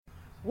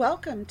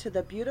Welcome to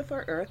the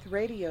Beautiful Earth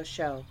Radio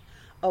Show,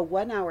 a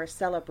 1 hour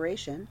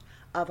celebration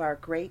of our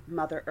great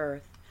Mother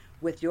Earth,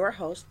 with your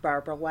host,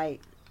 Barbara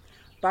White.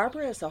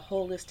 Barbara is a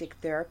holistic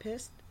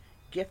therapist,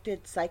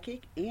 gifted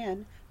psychic,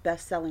 and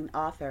best-selling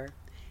author.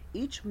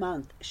 Each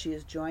month, she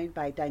is joined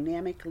by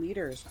dynamic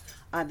leaders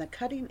on the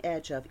cutting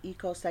edge of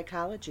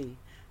ecopsychology,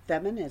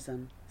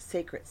 feminism,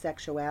 sacred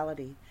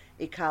sexuality,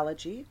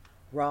 ecology,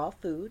 raw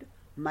food,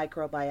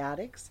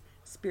 microbiotics,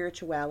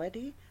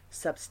 spirituality,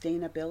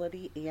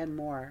 sustainability, and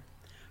more.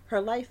 Her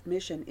life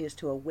mission is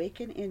to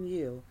awaken in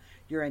you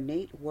your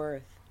innate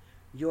worth,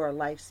 your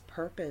life's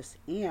purpose,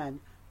 and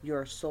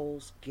your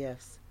soul's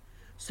gifts.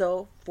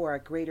 So, for a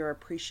greater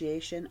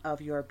appreciation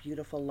of your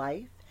beautiful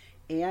life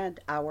and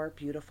our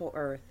beautiful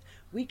earth,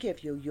 we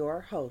give you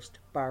your host,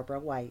 Barbara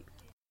White.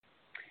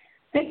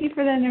 Thank you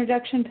for that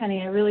introduction,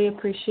 Penny. I really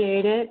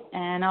appreciate it,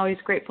 and always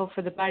grateful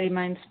for the Body,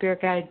 Mind,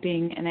 Spirit Guide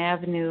being an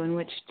avenue in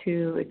which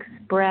to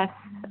express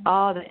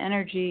all the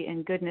energy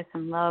and goodness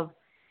and love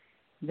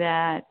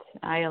that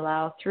I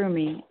allow through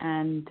me.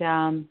 And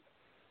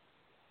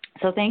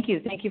so thank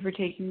you. Thank you for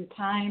taking the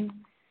time,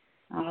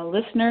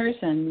 listeners,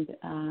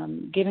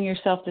 and giving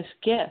yourself this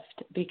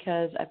gift,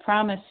 because I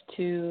promise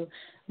to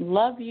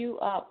love you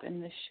up in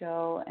this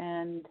show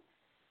and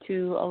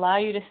to allow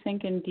you to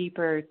sink in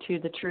deeper to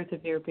the truth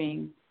of your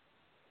being.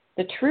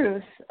 The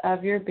truth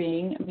of your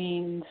being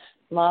means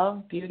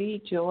love,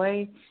 beauty,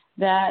 joy,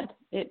 that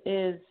it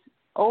is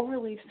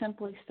overly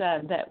simply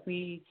said that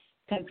we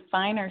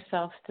confine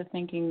ourselves to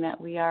thinking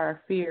that we are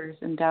our fears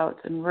and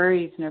doubts and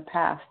worries in our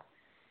past.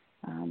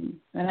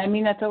 And I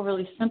mean that's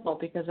overly simple,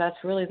 because that's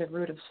really the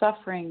root of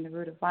suffering, the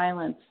root of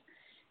violence.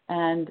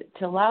 And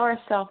to allow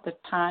ourselves the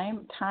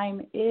time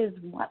is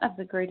one of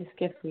the greatest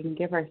gifts we can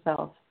give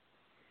ourselves.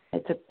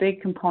 It's a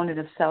big component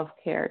of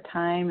self-care,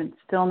 time and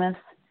stillness.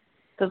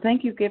 So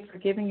thank you for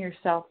giving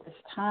yourself this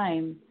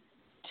time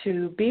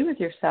to be with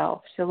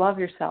yourself, to love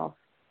yourself.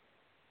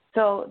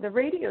 So the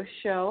radio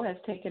show has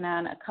taken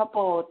on a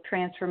couple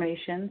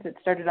transformations. It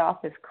started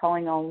off as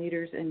calling all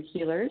leaders and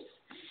healers,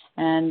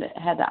 and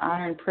had the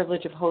honor and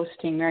privilege of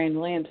hosting Marianne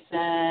Williamson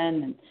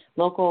and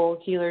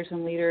local healers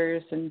and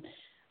leaders, and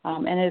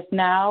is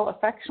now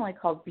affectionately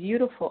called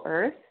Beautiful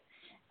Earth.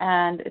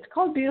 And it's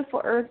called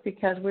Beautiful Earth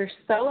because we're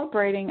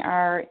celebrating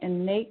our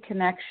innate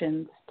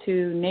connections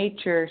to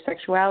nature,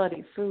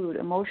 sexuality, food,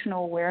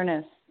 emotional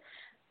awareness,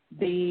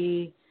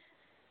 the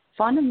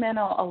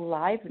fundamental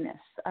aliveness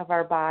of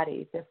our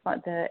body,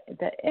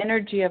 the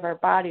energy of our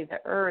body, the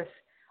earth,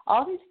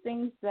 all these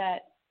things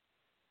that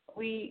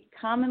we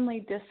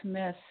commonly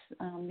dismiss,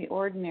 the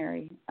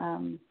ordinary.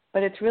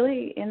 But it's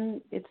really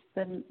it's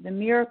the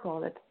miracle,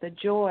 that's the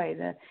joy,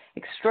 the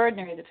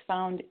extraordinary that's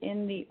found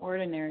in the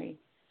ordinary.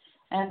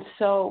 And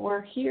so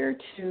we're here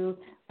to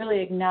really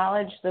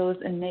acknowledge those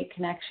innate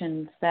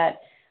connections, that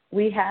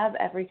we have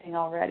everything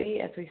already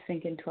as we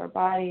sink into our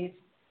bodies,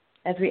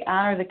 as we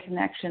honor the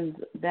connections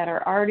that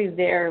are already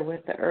there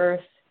with the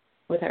earth,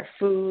 with our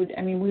food.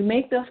 I mean, we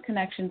make those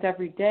connections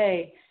every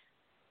day,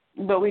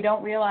 but we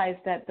don't realize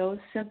that those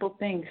simple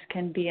things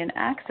can be an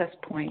access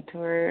point,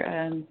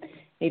 or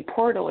a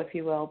portal, if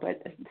you will. But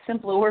a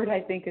simpler word,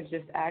 I think, is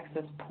just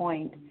access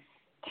point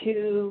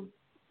to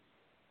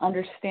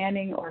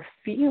understanding or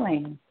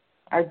feeling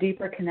our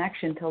deeper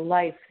connection to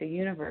life, the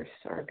universe,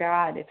 or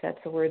God, if that's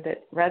the word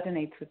that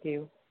resonates with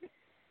you.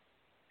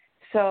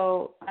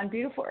 So on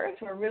Beautiful Earth,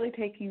 we're really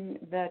taking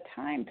the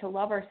time to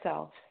love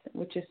ourselves,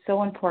 which is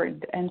so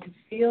important, and to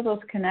feel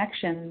those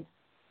connections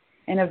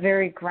in a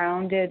very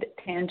grounded,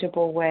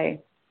 tangible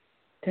way.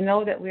 To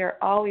know that we are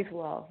always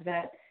loved,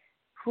 that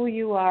who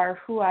you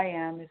are, who I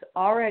am, is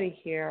already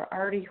here,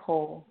 already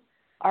whole,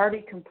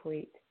 already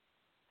complete.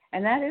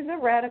 And that is a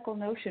radical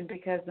notion,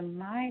 because the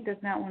mind does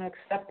not want to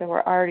accept that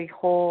we're already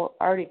whole,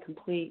 already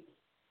complete,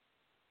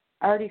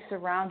 already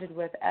surrounded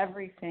with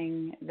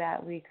everything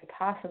that we could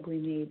possibly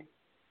need.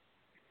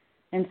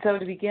 And so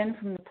to begin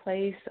from the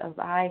place of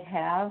I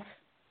have,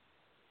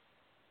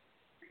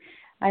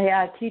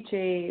 I teach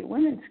a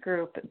women's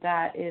group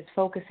that is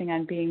focusing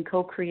on being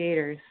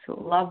co-creators,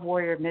 love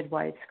warrior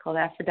midwives, called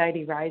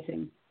Aphrodite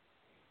Rising.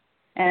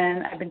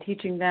 And I've been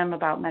teaching them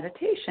about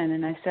meditation,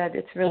 and I said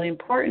it's really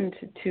important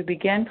to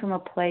begin from a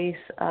place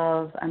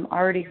of I'm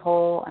already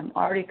whole, I'm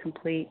already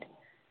complete,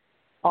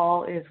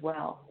 all is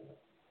well.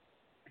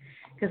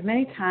 Because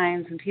many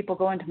times when people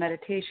go into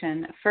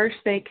meditation, first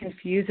they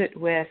confuse it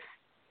with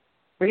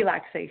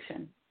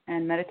relaxation,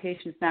 and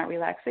meditation is not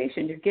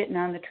relaxation. You're getting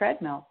on the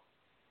treadmill.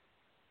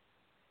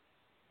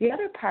 The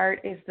other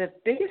part is the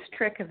biggest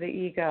trick of the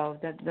ego,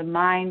 the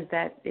mind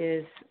that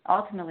is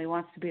ultimately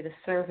wants to be the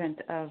servant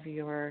of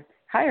your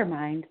higher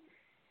mind,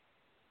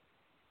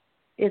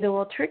 is it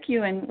will trick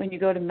you in when you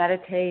go to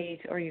meditate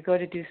or you go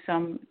to do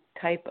some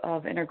type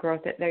of inner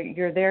growth, that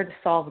you're there to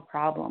solve a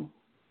problem,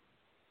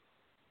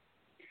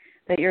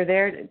 that you're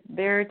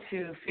there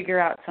to figure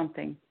out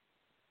something.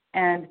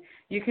 And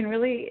you can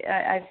really,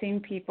 I've seen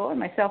people, and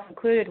myself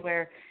included,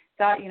 where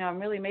thought, I'm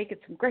really making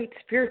some great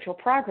spiritual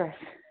progress.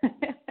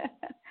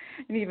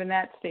 And even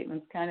that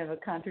statement's kind of a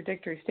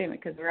contradictory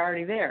statement because we're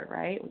already there,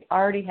 right? We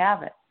already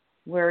have it.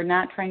 We're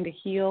not trying to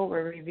heal,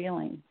 we're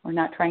revealing. We're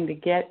not trying to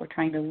get, we're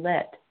trying to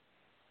let.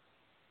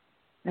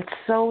 That's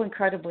so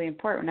incredibly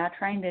important. We're not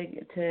trying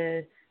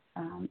to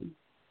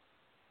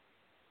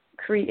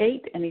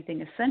create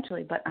anything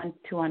essentially, but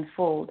to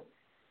unfold.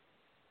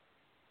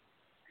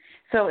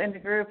 So in the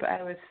group,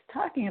 I was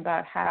talking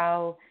about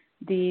how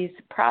these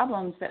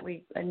problems that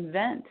we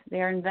invent,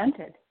 they are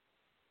invented.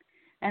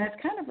 And it's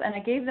kind of, and I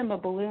gave them a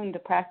balloon to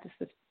practice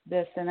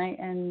this,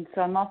 and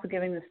so I'm also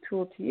giving this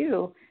tool to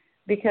you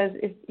because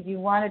if you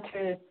wanted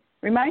to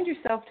remind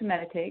yourself to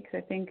meditate,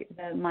 because I think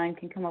the mind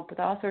can come up with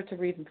all sorts of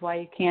reasons why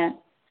you can't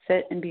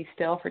sit and be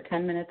still for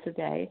 10 minutes a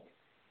day.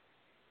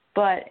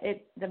 But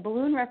the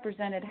balloon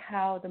represented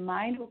how the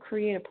mind will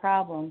create a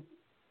problem,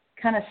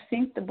 kind of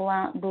sink the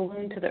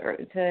balloon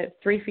to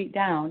 3 feet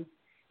down,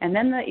 and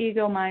then the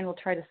ego mind will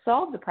try to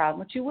solve the problem,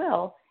 which you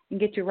will, and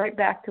get you right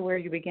back to where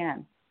you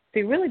began. So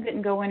you really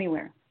didn't go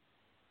anywhere.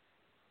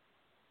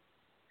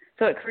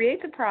 So it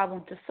creates a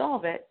problem to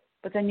solve it,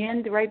 but then you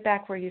end right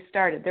back where you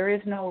started. There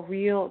is no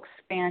real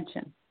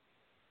expansion.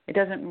 It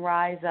doesn't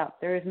rise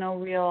up. There is no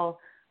real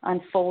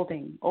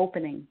unfolding,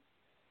 opening.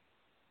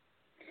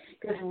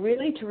 Because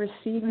really to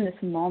receive in this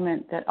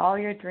moment that all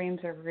your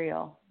dreams are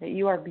real, that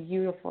you are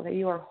beautiful, that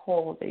you are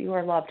whole, that you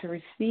are loved, to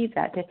receive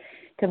that,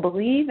 to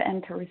believe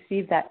and to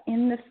receive that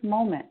in this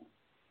moment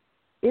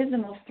is the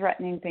most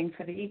threatening thing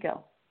for the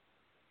ego,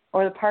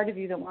 or the part of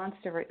you that wants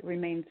to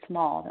remain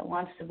small, that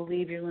wants to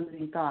believe your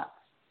limiting thoughts.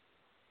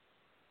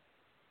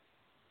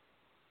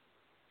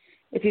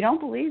 If you don't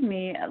believe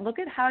me, look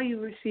at how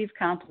you receive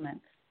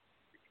compliments.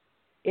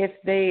 If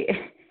they're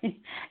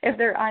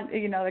they're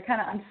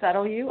kind of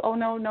unsettle you, oh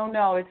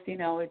no,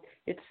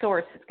 it's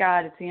source, it's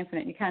God, it's the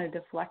infinite, you kind of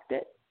deflect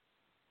it.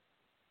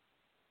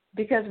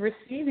 Because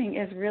receiving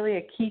is really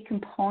a key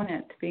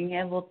component to being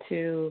able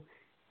to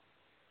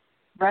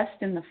rest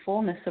in the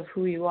fullness of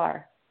who you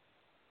are.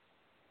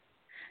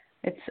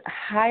 It's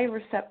high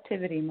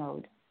receptivity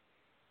mode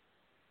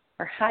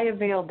or high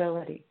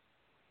availability.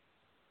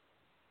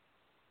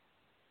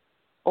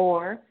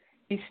 Or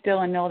be still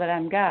and know that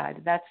I'm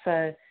God.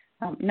 That's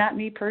not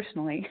me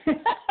personally,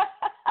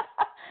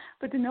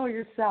 but to know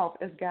yourself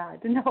as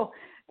God, to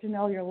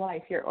know your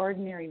life, your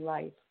ordinary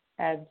life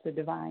as the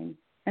divine.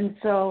 And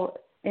so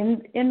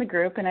in the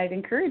group, and I'd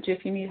encourage you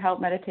if you need help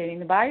meditating,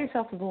 to buy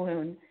yourself a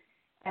balloon.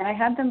 And I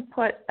had them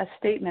put a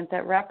statement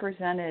that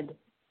represented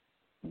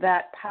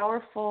that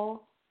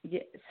powerful,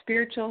 yet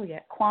spiritual,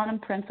 yet quantum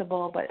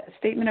principle, but a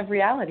statement of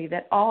reality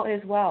that all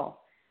is well.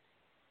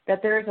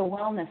 That there is a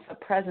wellness, a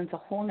presence, a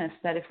wholeness,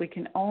 that if we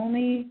can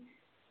only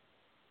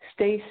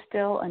stay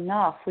still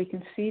enough, we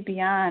can see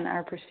beyond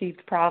our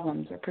perceived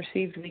problems or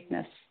perceived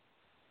weakness.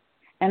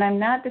 And I'm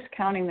not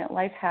discounting that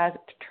life has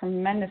a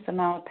tremendous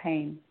amount of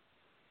pain.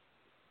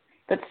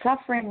 But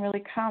suffering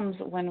really comes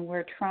when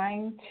we're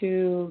trying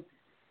to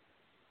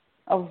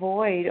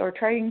avoid or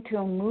trying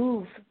to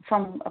move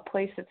from a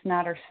place that's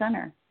not our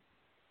center.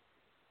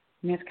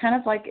 I mean, it's kind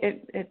of like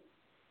it's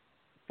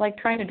like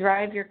trying to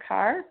drive your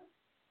car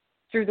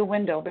through the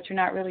window, but you're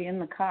not really in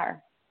the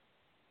car.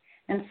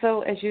 And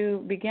so as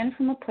you begin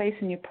from a place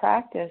and you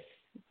practice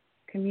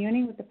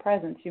communing with the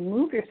presence, you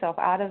move yourself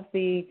out of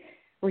the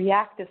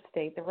reactive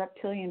state, the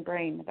reptilian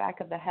brain, the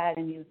back of the head,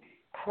 and you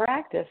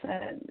practice.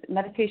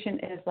 Meditation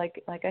is,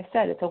 like I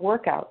said, it's a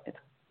workout. It's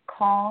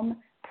calm,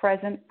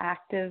 present,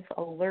 active,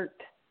 alert,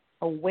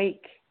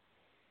 awake,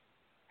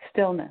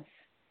 stillness.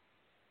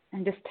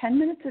 And just 10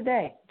 minutes a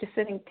day, just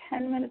sitting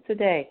 10 minutes a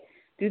day.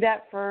 Do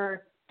that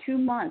for 2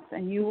 months,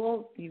 and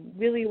you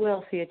really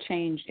will see a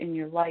change in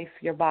your life,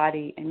 your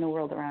body, and the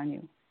world around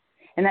you.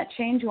 And that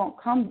change won't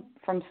come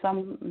from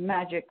some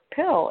magic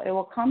pill. It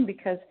will come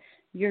because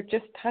you're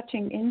just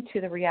touching into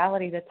the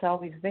reality that's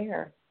always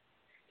there.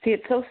 See,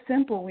 it's so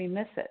simple we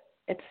miss it.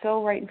 It's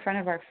so right in front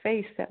of our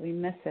face that we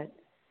miss it.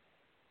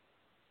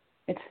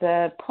 It's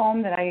the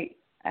poem that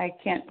I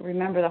can't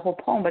remember the whole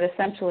poem, but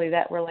essentially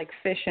that we're like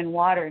fish in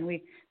water, and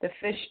the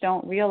fish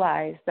don't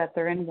realize that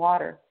they're in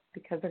water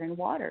because they're in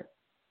water.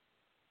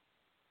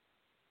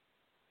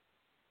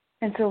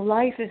 And so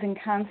life is in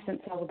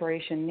constant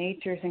celebration.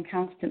 Nature is in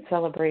constant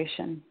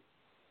celebration.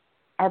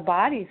 Our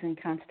body's in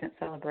constant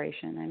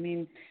celebration. I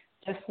mean,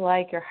 just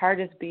like your heart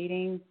is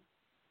beating,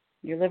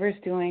 your liver's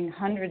doing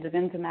hundreds of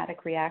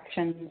enzymatic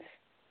reactions,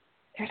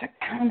 there's a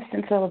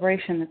constant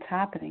celebration that's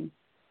happening.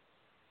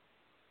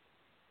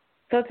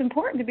 So it's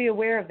important to be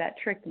aware of that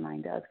trick the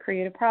mind does.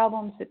 Create a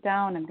problem, sit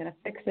down, I'm going to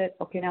fix it.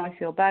 Okay, now I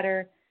feel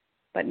better,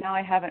 but now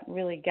I haven't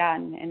really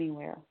gotten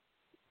anywhere.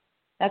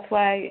 That's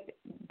why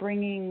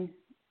bringing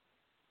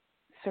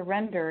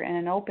surrender and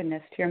an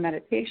openness to your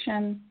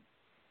meditation,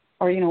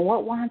 or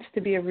what wants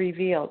to be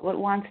revealed, what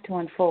wants to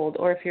unfold,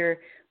 or if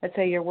let's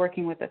say you're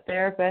working with a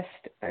therapist,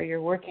 or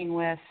you're working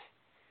with,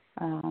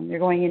 you're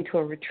going into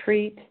a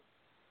retreat.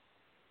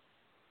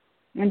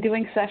 I'm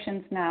doing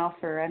sessions now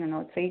for,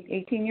 it's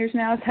 18 years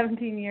now,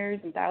 17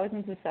 years, and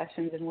thousands of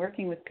sessions, and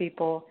working with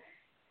people.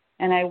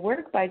 And I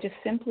work by just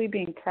simply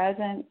being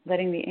present,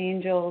 letting the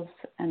angels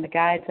and the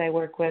guides I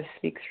work with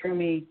speak through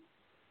me.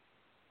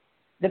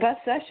 The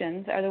best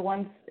sessions are the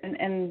ones,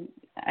 and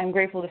I'm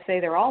grateful to say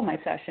they're all my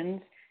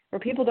sessions, where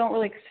people don't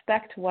really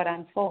expect what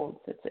unfolds.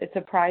 It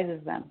surprises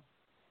them.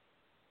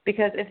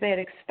 Because if they had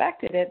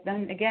expected it,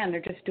 then again, they're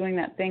just doing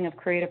that thing of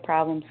create a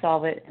problem,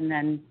 solve it, and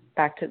then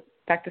back to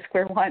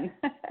square one.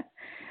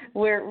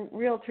 Where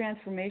real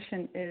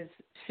transformation is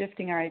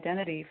shifting our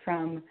identity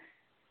from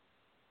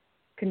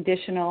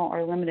conditional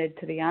or limited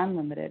to the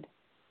unlimited.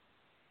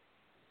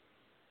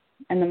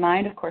 And the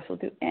mind, of course, will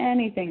do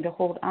anything to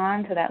hold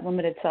on to that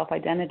limited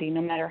self-identity,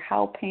 no matter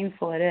how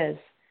painful it is.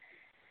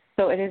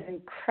 So it is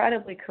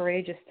incredibly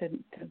courageous to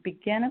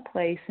begin a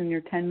place in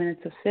your 10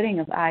 minutes of sitting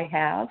of I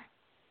have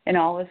and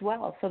all is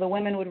well. So the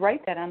women would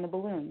write that on the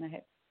balloon.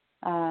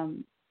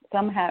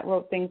 Some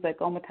wrote things like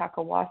Omataka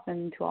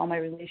Wasan, to all my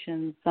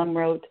relations. Some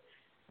wrote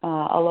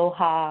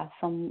Aloha.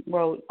 Some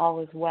wrote all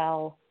is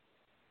well.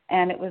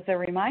 And it was a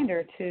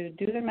reminder to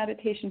do their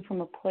meditation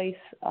from a place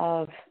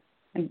of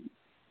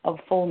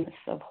fullness,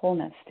 of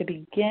wholeness, to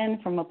begin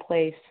from a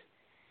place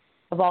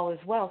of all is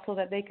well, so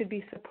that they could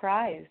be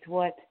surprised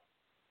what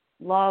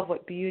love,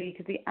 what beauty,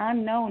 because the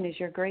unknown is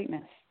your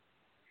greatness.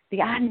 The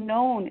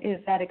unknown is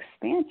that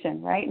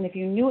expansion, right? And if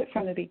you knew it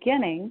from the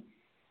beginning,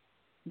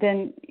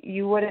 then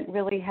you wouldn't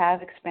really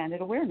have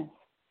expanded awareness.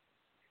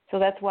 So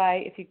that's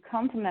why if you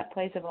come from that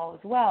place of all is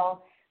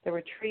well, the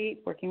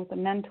retreat, working with a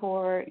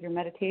mentor, your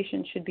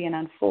meditation should be an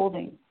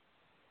unfolding.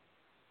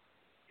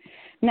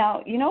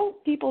 Now,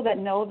 people that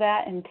know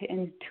that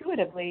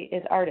intuitively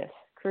is artists,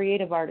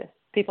 creative artists.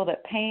 People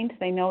that paint,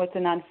 they know it's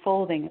an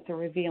unfolding, it's a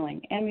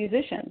revealing. And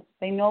musicians,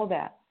 they know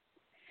that.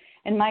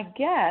 And my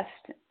guest,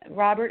 Dr.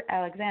 Robert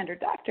Alexander,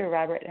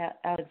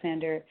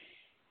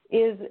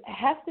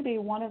 has to be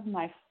one of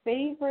my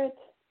favorite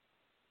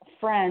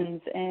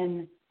friends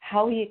in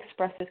how he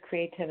expresses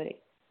creativity.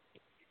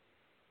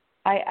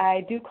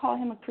 I do call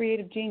him a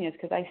creative genius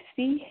because I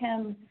see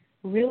him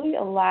really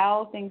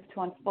allow things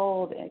to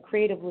unfold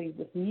creatively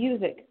with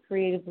music,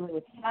 creatively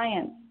with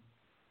science,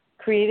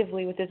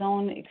 creatively with his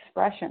own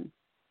expression.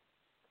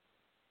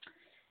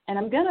 And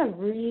I'm going to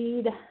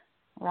read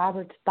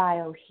Robert's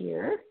bio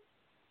here.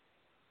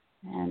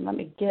 And let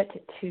me get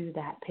to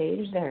that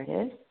page. There it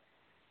is.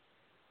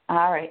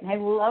 All right. And I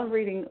love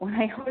reading when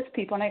I host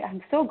people. And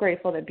I'm so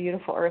grateful that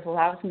Beautiful Earth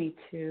allows me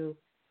to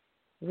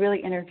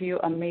really interview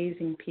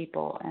amazing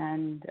people.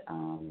 And,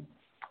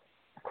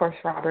 of course,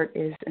 Robert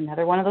is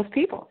another one of those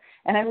people.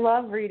 And I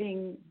love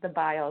reading the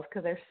bios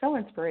because they're so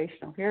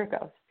inspirational. Here it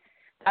goes.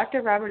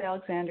 Dr. Robert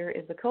Alexander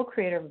is the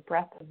co-creator of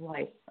Breath of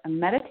Life, a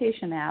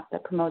meditation app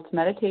that promotes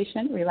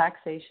meditation,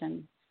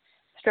 relaxation,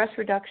 stress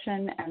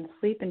reduction, and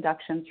sleep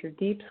induction through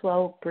deep,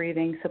 slow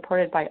breathing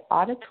supported by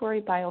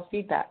auditory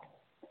biofeedback.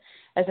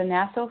 As a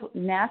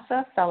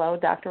NASA fellow,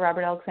 Dr.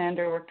 Robert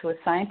Alexander worked with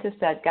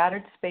scientists at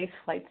Goddard Space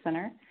Flight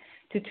Center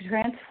to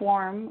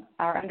transform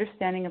our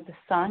understanding of the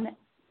sun,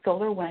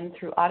 solar wind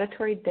through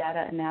auditory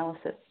data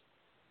analysis.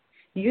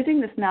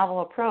 Using this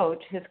novel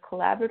approach, his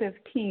collaborative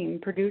team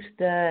produced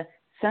the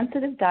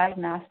sensitive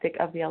diagnostic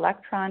of the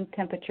electron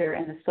temperature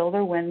in the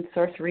solar wind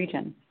source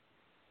region.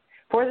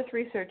 For this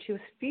research, he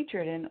was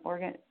featured in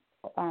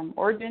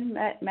Origin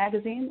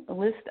magazine, a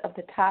list of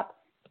the top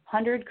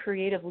 100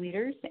 creative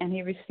leaders, and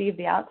he received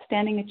the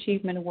Outstanding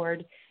Achievement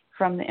Award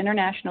from the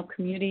International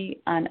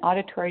Community on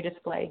Auditory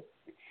Display.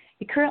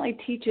 He currently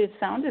teaches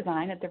sound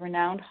design at the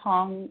renowned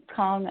Hong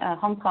Kong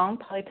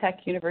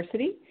Polytech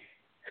University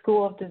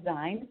School of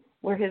Design,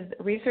 where his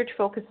research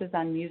focuses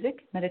on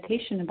music,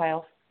 meditation, and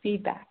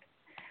biofeedback.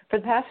 For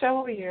the past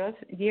several years,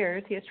 he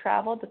has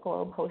traveled the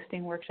globe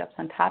hosting workshops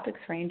on topics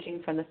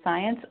ranging from the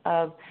science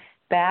of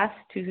bass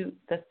to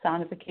the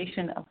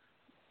sonification of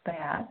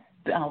bass.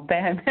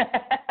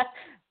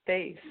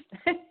 Bass.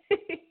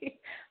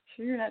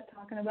 Sure you're not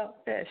talking about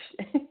fish.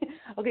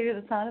 Okay, to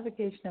the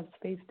sonification of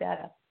space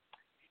data.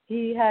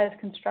 He has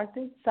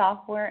constructed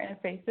software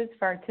interfaces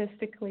for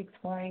artistically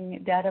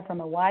exploring data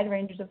from a wide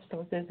range of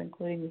sources,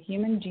 including the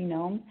human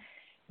genome,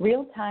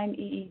 real-time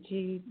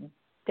EEG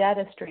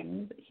data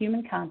streams,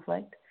 human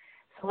conflict,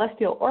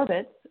 celestial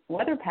orbits,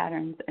 weather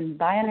patterns, and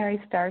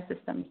binary star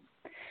systems.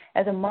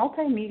 As a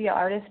multimedia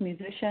artist,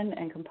 musician,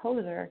 and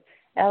composer,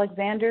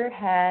 Alexander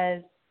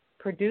has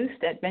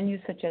produced at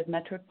venues such as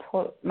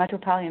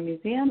Metropolitan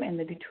Museum and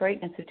the Detroit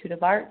Institute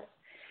of Arts,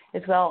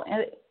 as well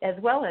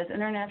as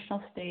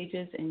international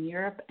stages in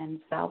Europe and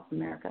South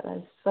America. That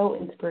is so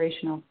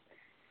inspirational.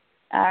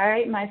 All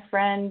right, my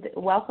friend,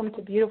 welcome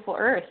to Beautiful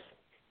Earth.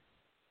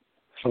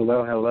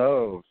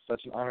 Hello.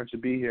 Such an honor to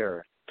be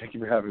here. Thank you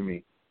for having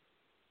me.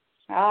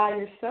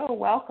 You're so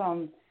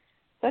welcome.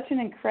 Such an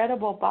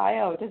incredible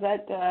bio. Does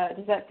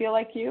that feel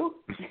like you?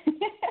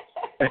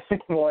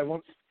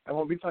 Well, I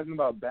won't be talking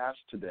about bass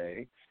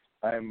today.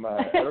 I don't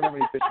have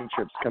any fishing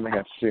trips coming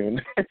up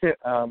soon.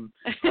 And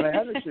I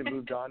have actually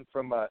moved on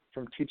from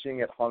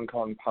teaching at Hong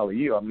Kong Poly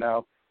U. I'm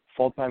now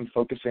full-time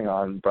focusing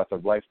on Breath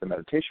of Life, the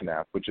meditation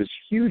app, which is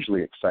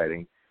hugely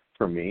exciting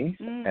for me.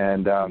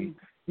 And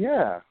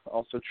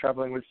also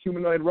traveling with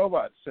humanoid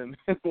robots and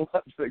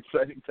lots of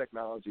exciting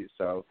technology.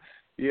 So,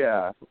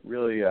 yeah,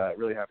 really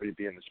happy to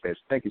be in the space.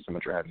 Thank you so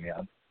much for having me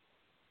on.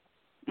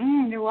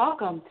 You're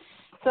welcome.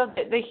 So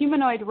the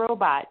humanoid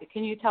robot,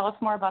 can you tell us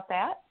more about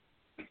that?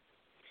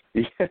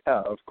 Yeah,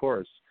 of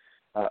course.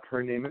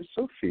 Her name is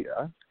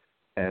Sophia,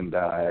 and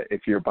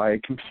if you're by a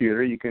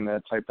computer, you can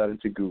type that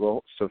into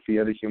Google,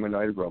 Sophia the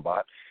humanoid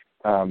robot.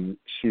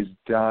 She's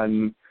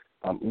done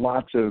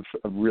lots of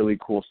really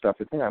cool stuff.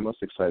 The thing I'm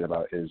most excited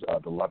about is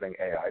the Loving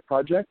AI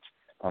project,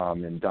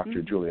 and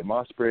Dr. Julia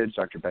Mossbridge,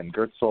 Dr. Ben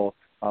Gertzel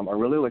are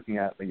really looking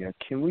at,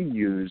 can we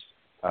use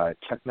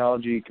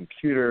technology,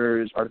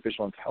 computers,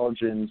 artificial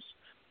intelligence,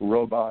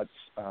 robots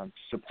to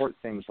support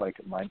things like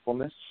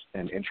mindfulness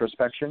and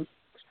introspection.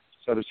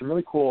 So there's some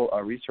really cool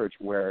research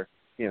where,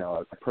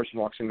 a person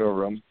walks into a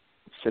room,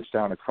 sits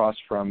down across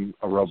from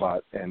a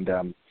robot, and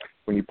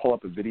when you pull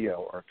up a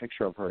video or a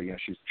picture of her,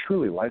 she's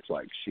truly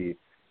lifelike. She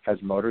has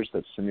motors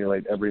that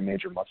simulate every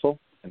major muscle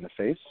in the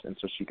face, and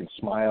so she can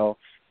smile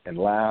and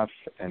laugh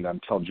and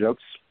tell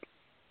jokes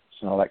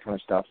and all that kind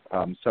of stuff.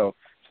 So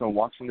someone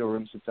walks into a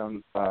room, sits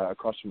down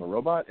across from a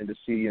robot, and to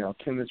see,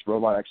 can this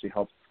robot actually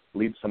help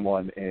lead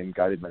someone in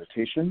guided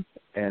meditation?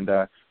 And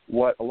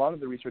what a lot of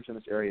the research in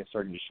this area is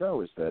starting to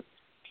show is that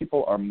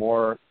people are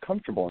more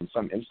comfortable in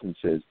some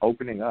instances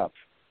opening up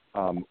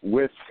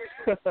with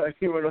a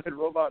humanoid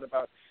robot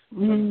about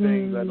some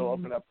things that'll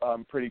open up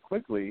pretty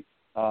quickly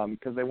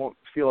because they won't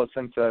feel a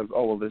sense of,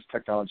 oh, well, this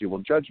technology will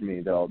judge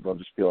me. They'll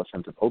just feel a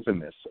sense of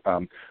openness,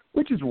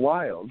 which is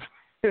wild.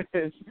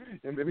 And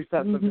maybe it's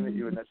not something that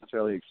you would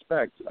necessarily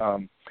expect,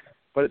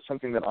 but it's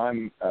something that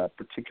I'm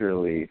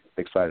particularly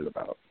excited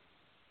about.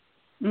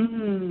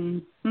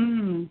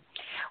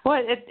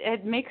 Well,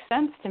 it makes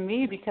sense to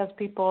me because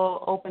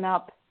people open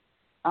up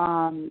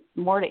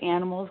more to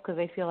animals because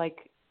they feel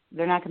like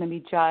they're not going to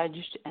be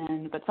judged,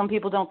 but some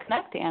people don't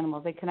connect to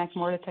animals. They connect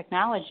more to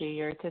technology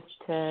or just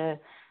to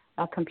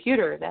a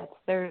computer. That's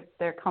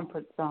their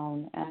comfort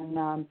zone.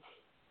 And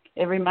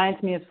it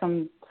reminds me of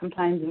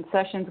sometimes in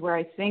sessions where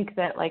I think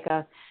that like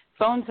a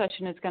phone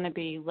session is going to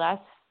be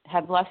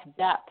have less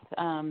depth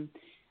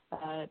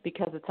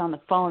because it's on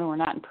the phone and we're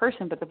not in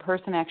person, but the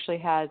person actually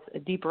has a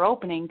deeper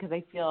opening because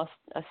they feel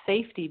a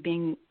safety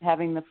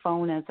having the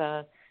phone as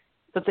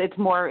so it's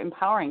more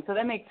empowering. So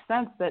that makes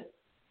sense that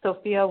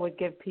Sophia would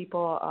give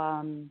people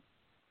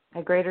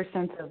a greater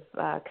sense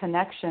of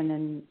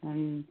connection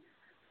and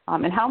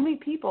how many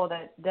people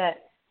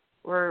that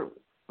were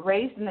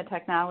raised in the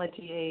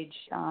technology age,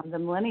 the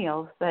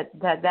millennials,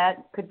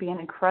 that could be an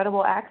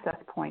incredible access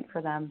point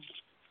for them.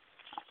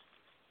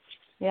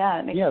 Yeah,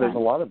 it makes sense. There's a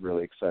lot of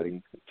really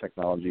exciting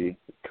technology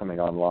coming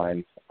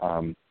online.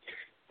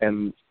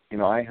 And,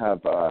 I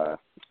have a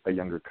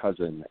younger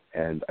cousin,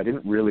 and I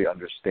didn't really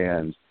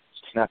understand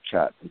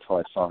Snapchat until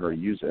I saw her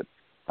use it.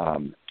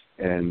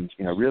 And,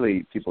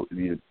 really people,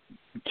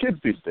 kids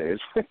these days,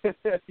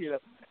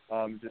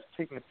 just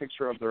taking a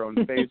picture of their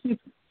own face,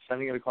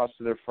 sending it across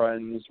to their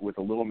friends with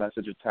a little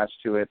message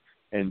attached to it,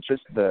 and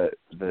just the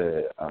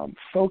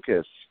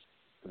focus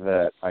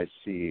that I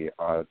see,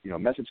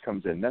 message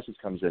comes in, message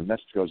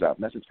goes out,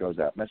 message goes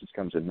out, message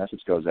comes in,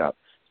 message goes out.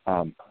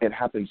 It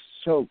happens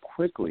so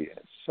quickly, and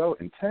it's so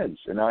intense,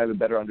 and now I have a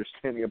better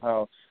understanding of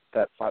how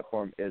that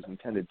platform is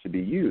intended to be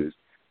used.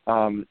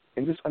 And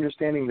just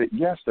understanding that,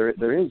 yes,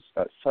 there is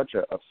such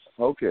a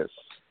focus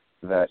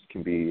that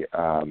can be,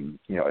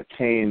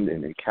 attained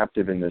and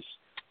captive in this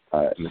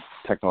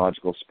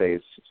technological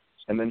space.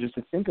 And then just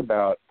to think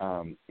about,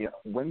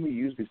 when we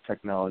use these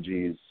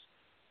technologies,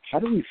 how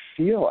do we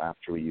feel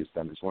after we use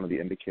them is one of the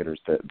indicators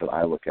that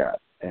I look at.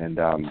 And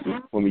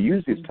when we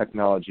use these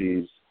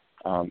technologies,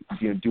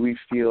 do we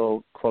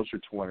feel closer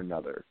to one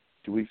another?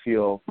 Do we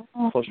feel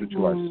closer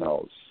to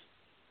ourselves?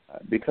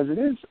 Because it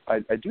is,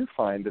 I do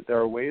find that there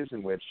are ways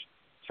in which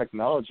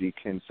technology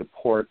can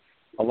support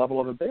a level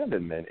of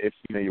abandonment. If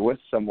you're with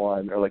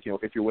someone, or if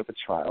you're with a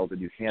child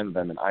and you hand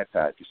them an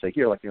iPad, you say,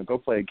 here, go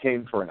play a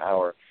game for an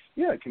hour.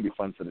 Yeah, it can be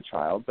fun for the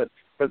child, but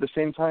at the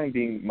same time,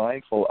 being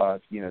mindful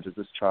of, does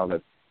this child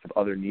have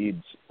other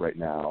needs right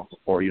now?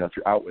 Or, if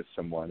you're out with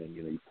someone and,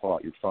 you pull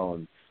out your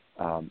phone,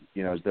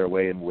 is there a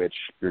way in which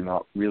you're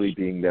not really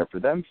being there for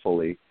them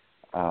fully?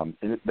 And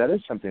that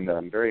is something that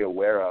I'm very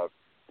aware of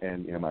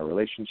in, my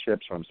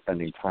relationships, when I'm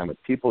spending time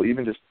with people,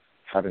 even just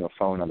having a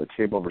phone on the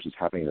table versus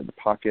having it in the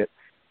pocket.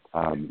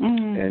 And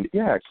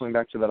coming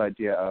back to that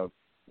idea of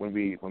when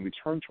we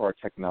turn to our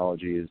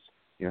technologies,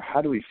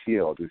 how do we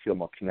feel? Do we feel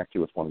more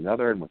connected with one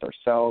another and with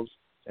ourselves?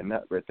 And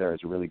that right there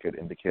is a really good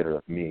indicator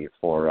of me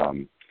for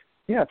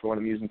when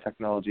I'm using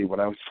technology, what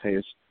I would say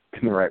is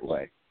in the right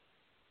way.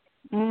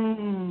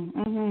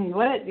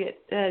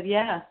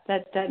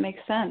 That makes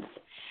sense.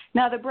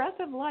 Now, the breath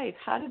of life,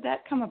 how did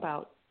that come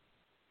about?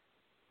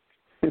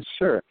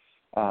 Sure.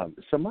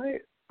 So my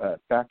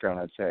background,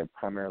 I'd say I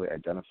primarily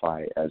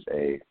identify as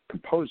a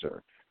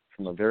composer.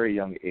 From a very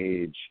young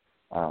age,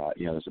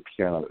 there's a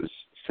piano that was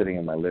sitting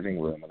in my living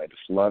room, and I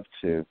just loved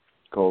to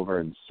go over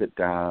and sit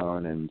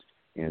down and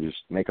just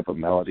make up a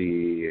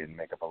melody and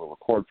make up a little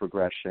chord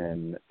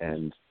progression,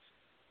 and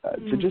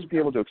to just be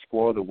able to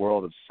explore the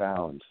world of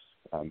sound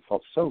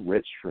felt so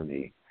rich for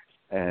me.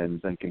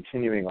 And then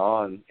continuing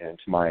on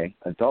into my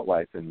adult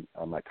life and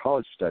my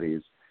college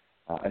studies,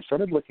 I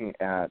started looking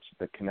at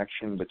the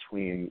connection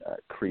between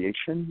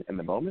creation in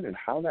the moment and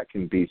how that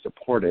can be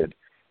supported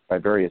by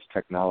various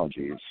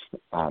technologies,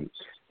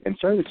 and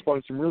started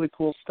exploring some really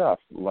cool stuff,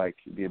 like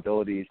the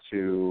ability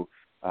to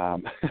I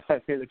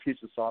made a piece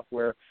of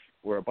software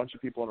where a bunch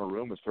of people in a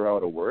room would throw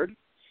out a word,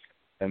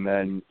 and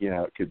then,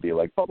 it could be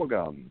like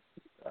bubblegum,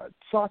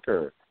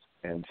 soccer,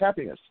 and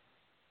happiness.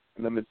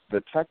 And then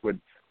the tech would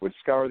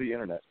scour the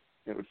internet.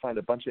 It would find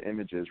a bunch of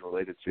images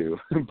related to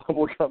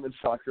bubblegum and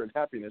soccer and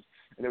happiness,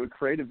 and it would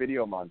create a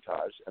video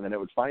montage, and then it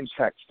would find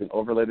text and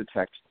overlay the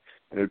text,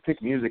 and it would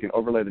pick music and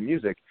overlay the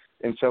music.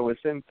 And so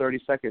within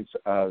 30 seconds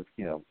of,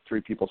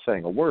 3 people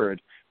saying a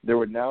word, there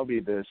would now be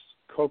this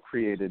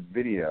co-created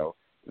video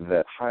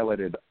that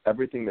highlighted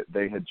everything that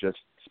they had just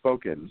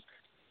spoken,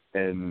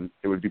 and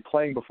it would be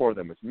playing before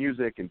them with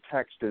music and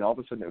text, and all of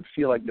a sudden it would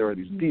feel like there were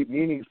these deep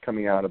meanings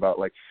coming out about,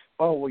 like,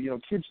 oh, well,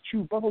 kids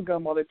chew bubble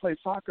gum while they play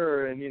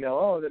soccer, and,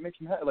 oh, that makes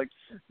them happy. Like,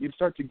 you'd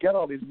start to get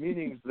all these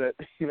meanings that,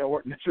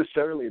 weren't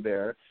necessarily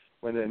there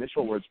when the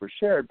initial words were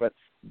shared, but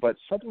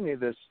suddenly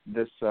this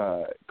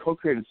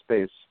co-created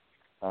space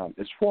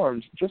is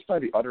formed just by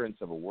the utterance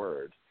of a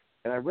word.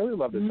 And I really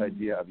love this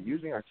idea of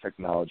using our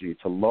technology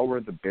to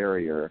lower the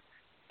barrier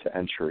to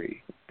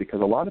entry,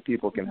 because a lot of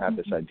people can have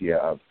this idea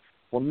of,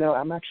 well, no,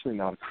 I'm actually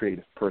not a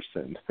creative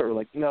person, or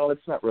like, no,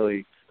 that's not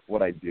really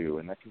what I do,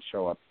 and that can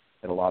show up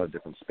in a lot of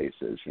different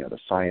spaces, the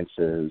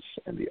sciences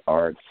and the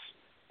arts,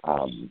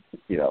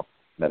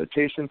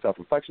 meditation,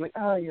 self-reflection, like,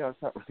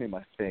 it's not really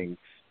my thing.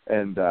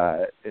 And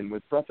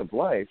with Breath of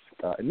Life,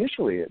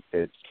 initially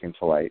it came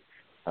to light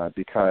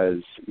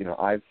because,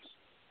 I've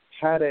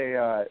had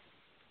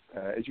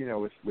as you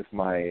know, with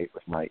my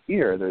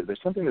ear, there's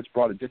something that's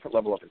brought a different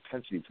level of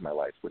intensity to my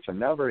life, which I'm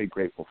now very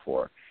grateful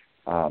for.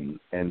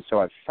 And so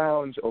I've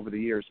found over the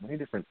years many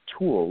different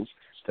tools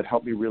that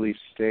help me really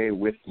stay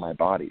with my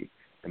body,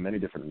 and many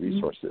different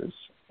resources.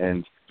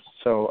 And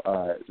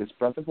so this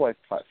Breath of Life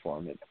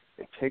platform,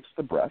 it takes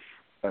the breath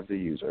of the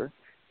user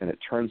and it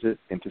turns it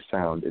into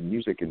sound and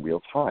music in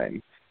real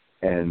time.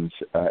 And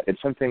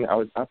it's something, I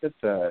was up at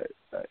the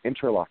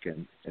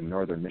Interlochen in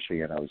northern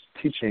Michigan. I was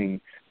teaching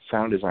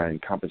sound design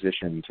and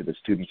composition to the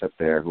students up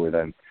there, who were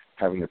then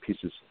having their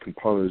pieces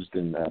composed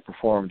and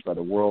performed by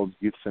the World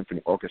Youth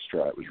Symphony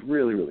Orchestra. It was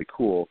really, really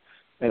cool.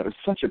 And it was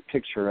such a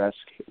picturesque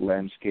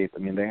landscape. I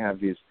mean, they have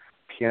these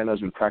pianos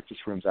and practice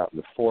rooms out in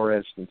the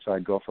forest, and so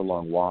I'd go for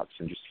long walks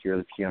and just hear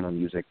the piano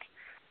music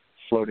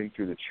floating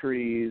through the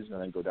trees,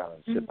 and I'd go down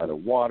and sit by the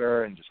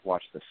water and just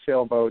watch the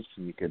sailboats,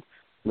 and you could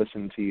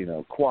listen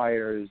to,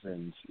 choirs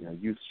and,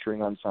 youth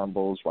string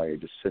ensembles while you're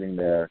just sitting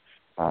there,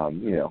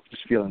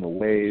 just feeling the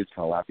waves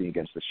kind of lapping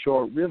against the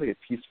shore. Really a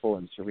peaceful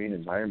and serene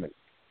environment.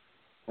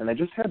 And I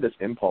just had this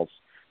impulse,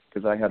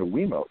 because I had a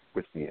Wiimote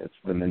with me. It's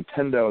the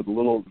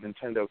little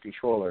Nintendo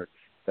controller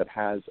that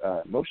has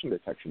motion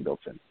detection built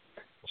in.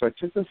 So I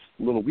took this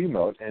little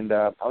Wiimote, and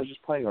I was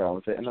just playing around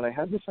with it. And then I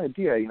had this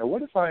idea,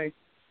 what if I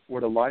were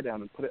to lie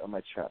down and put it on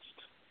my chest?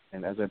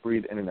 And as I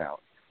breathe in and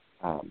out,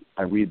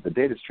 I read the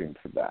data stream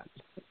from that.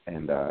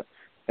 And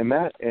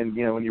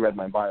when you read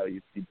my bio,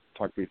 you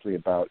talked briefly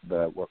about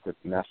the work with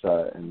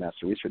NASA and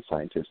NASA research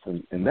scientists.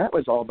 And that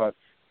was all about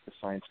the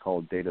science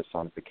called data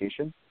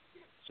sonification.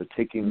 So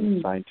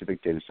taking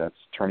scientific data sets,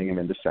 turning them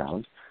into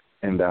sound.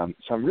 And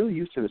so I'm really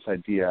used to this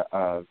idea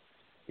of,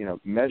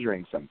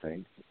 measuring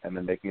something and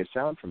then making a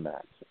sound from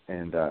that.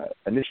 And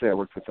initially I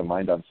worked with the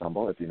Mind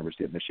Ensemble at the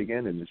University of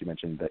Michigan, and as you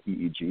mentioned, the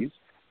EEGs,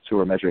 so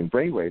we're measuring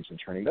brainwaves and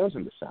turning those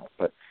into sound.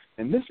 But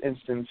in this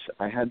instance,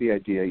 I had the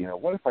idea,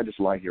 what if I just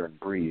lie here and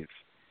breathe,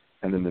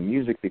 and then the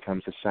music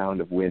becomes the sound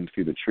of wind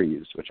through the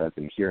trees, which I've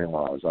been hearing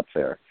while I was up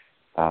there.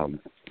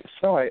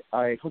 So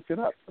I hooked it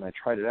up, and I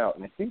tried it out,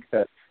 and I think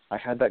that I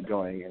had that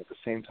going, and at the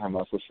same time I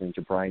was listening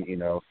to Brian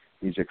Eno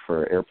music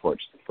for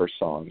Airports, the first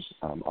songs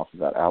off of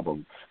that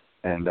album.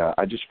 And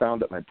I just found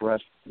that my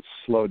breath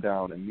slowed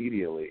down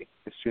immediately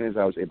as soon as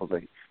I was able to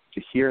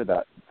hear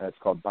that. It's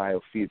called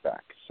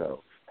biofeedback.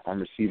 So I'm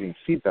receiving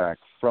feedback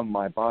from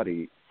my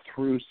body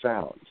through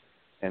sound.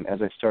 And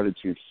as I started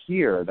to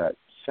hear that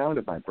sound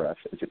of my breath,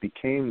 as it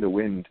became the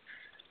wind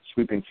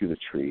sweeping through the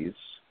trees,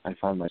 I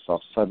found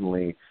myself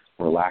suddenly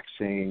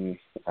relaxing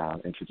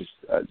into just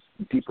a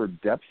deeper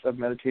depth of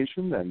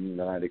meditation than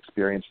I'd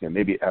experienced,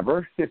 maybe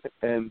ever.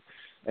 and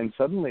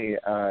suddenly,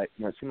 it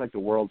seemed like the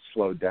world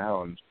slowed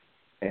down,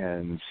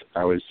 and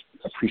I was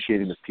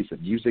appreciating this piece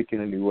of music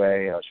in a new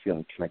way. I was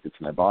feeling connected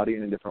to my body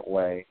in a different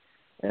way.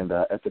 And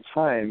at the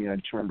time, I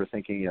just remember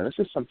thinking, this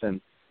is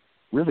something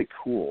really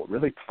cool,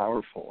 really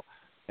powerful.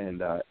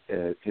 And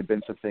it had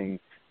been something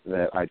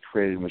that I'd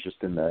created and was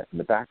just in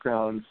the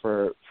background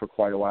for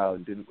quite a while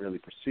and didn't really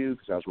pursue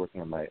because I was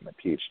working on my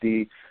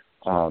PhD.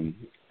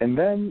 And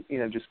then,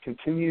 just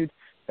continued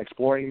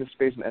exploring the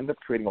space and ended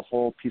up creating a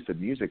whole piece of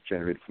music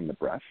generated from the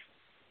breath.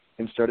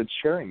 and started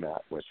sharing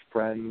that with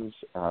friends,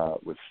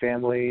 with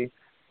family.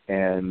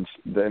 And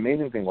the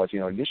amazing thing was,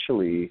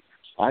 initially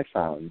I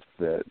found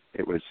that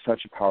it was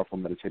such a powerful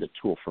meditative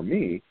tool for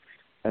me.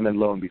 And then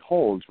lo and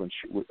behold, when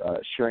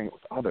sharing it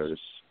with others,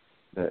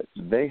 that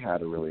they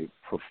had a really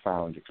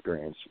profound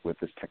experience with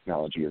this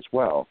technology as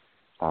well.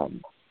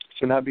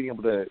 So now being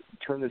able to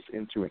turn this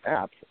into an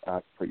app,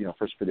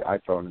 first for the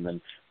iPhone and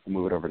then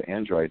move it over to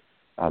Android,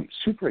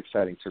 super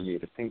exciting for me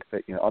to think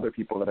that other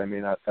people that I may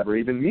not ever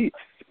even meet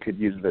could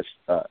use this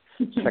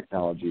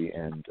technology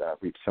and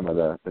reap some of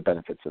the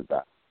benefits of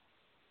that.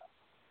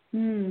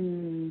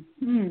 And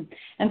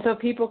so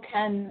people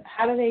can,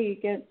 how do they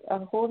get a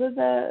hold of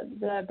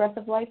the Breath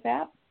of Life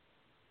app?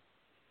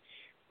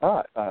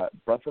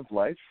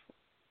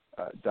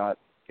 Breathoflife.app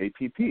is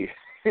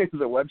a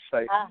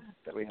website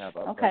that we have,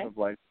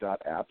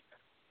 breathoflife.app.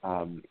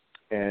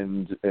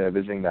 And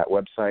visiting that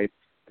website,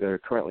 there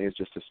currently is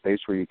just a space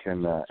where you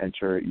can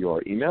enter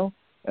your email,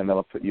 and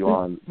that'll put you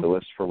on the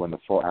list for when the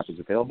full app is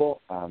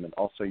available. And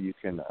also you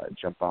can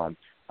jump on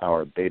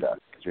our beta,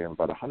 because we have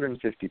about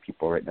 150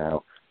 people right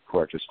now who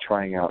are just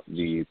trying out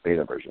the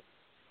beta version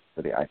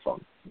for the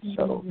iPhone.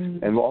 So,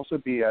 and we'll also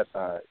be at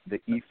the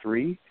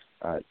E3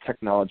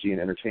 Technology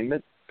and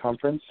Entertainment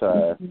Conference,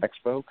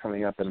 Expo,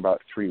 coming up in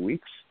about 3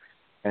 weeks.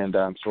 And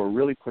so we're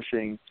really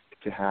pushing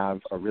to have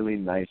a really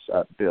nice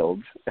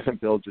build. And a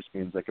build just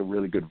means like a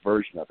really good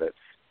version of it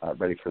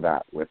ready for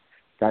that, with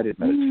guided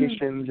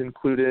meditations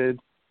included,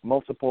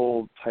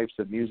 multiple types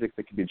of music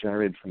that can be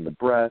generated from the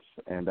breath,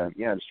 and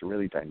just a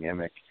really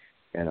dynamic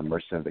and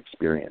immersive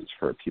experience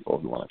for people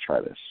who want to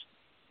try this.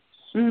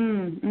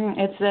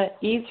 It's the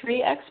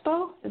E3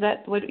 Expo? Is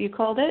that what you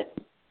called it?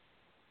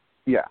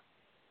 Yeah.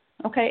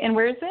 Okay, and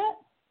where is it?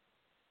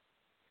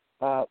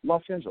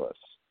 Los Angeles.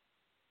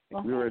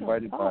 We were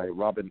invited by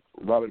Robin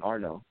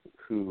Arno,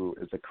 who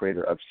is the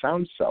creator of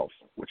Sound Self,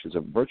 which is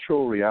a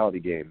virtual reality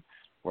game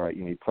where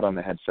you put on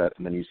the headset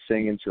and then you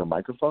sing into a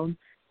microphone,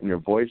 and your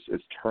voice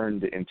is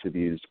turned into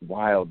these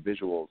wild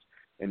visuals,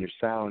 and your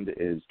sound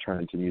is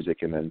turned into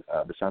music, and then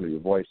the sound of your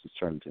voice is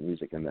turned into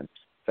music and then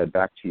fed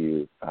back to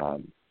you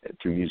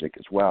through music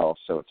as well.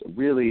 So it's a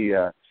really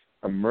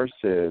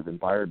immersive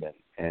environment.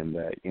 And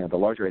the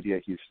larger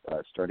idea, he's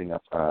starting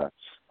up a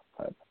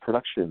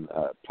production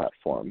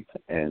platform,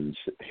 and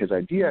his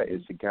idea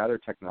is to gather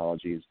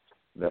technologies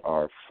that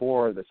are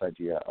for this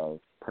idea of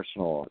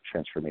personal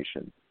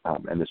transformation.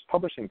 And this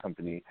publishing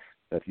company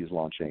that he's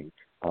launching,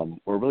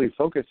 we're really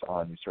focused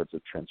on these sorts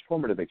of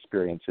transformative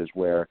experiences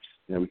where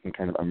we can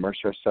kind of immerse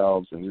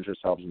ourselves and lose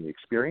ourselves in the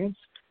experience.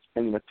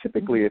 And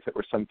typically, if it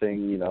were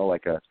something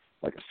like a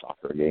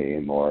soccer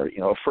game or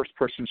a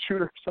first-person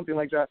shooter or something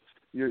like that,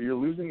 you're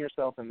losing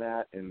yourself in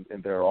that, and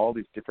there are all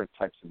these different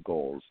types of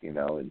goals,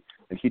 and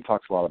he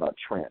talks a lot about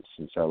trance.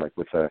 And so, like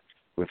with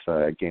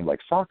a game like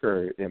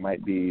soccer, it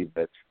might be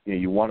that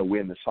you want to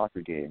win the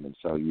soccer game, and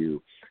so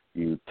you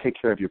take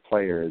care of your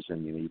players,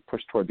 and you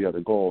push toward the other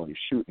goal, and you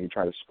shoot and you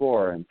try to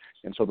score, and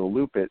so the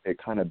loop it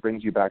kind of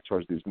brings you back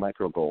towards these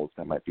micro goals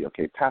that might be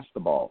pass the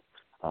ball,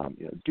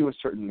 do a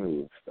certain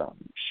move,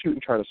 shoot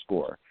and try to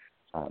score.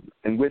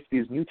 And with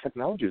these new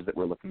technologies that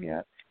we're looking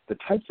at, the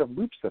types of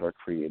loops that are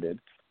created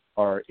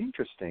are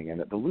interesting,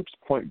 and that the loops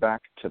point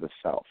back to the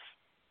self.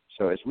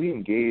 So as we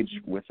engage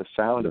with the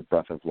sound of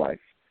Breath of Life,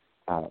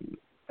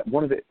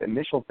 one of the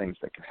initial things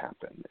that can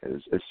happen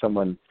is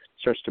someone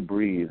starts to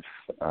breathe,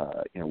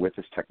 with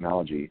this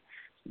technology,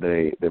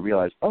 they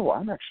realize, oh,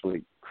 I'm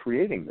actually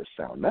creating this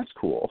sound. That's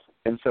cool.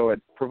 And so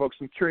it provokes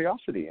some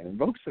curiosity and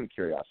invokes some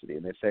curiosity,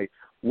 and they say,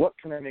 what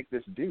can I make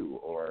this do?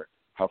 Or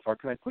how far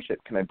can I push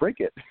it? Can I break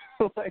it?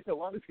 Like a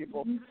lot of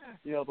people,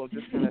 they'll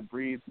just kind of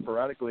breathe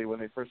sporadically when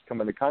they first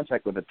come into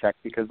contact with a tech,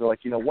 because they're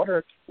like, what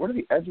are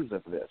the edges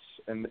of this?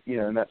 And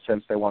in that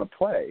sense, they want to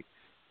play.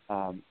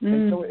 And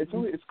so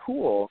it's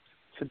cool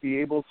to be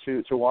able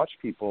to watch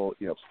people,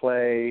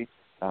 play,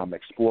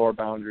 explore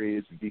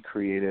boundaries, be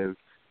creative.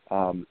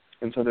 And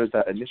so there's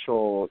that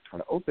initial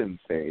kind of open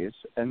phase,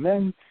 and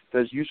then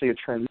there's usually a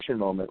transition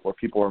moment where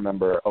people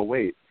remember, oh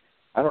wait,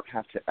 I don't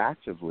have to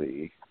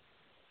actively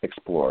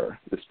explore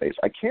the space.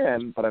 I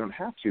can, but I don't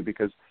have to,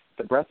 because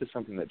the breath is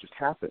something that just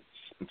happens.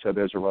 And so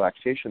there's a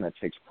relaxation that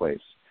takes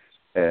place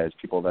as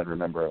people then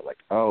remember, like,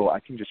 oh, I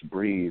can just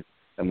breathe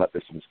and let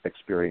this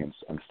experience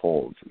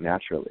unfold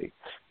naturally.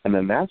 And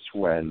then that's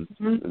when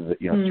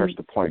it starts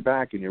to point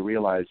back, and you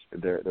realize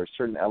there are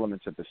certain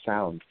elements of the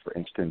sound. For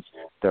instance,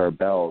 there are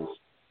bells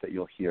that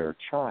you'll hear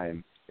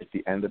chime at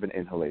the end of an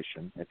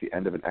inhalation, at the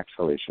end of an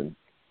exhalation.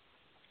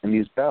 And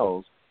these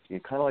bells,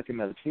 kind of like a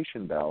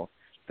meditation bell,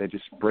 they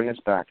just bring us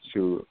back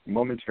to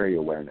momentary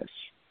awareness.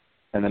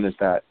 And then as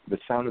the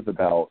sound of the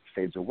bell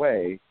fades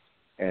away,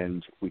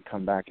 and we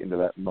come back into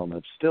that moment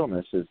of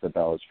stillness as the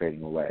bell is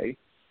fading away,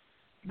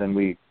 then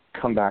we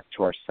come back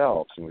to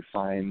ourselves, and we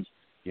find,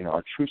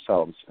 our true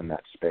selves in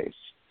that space.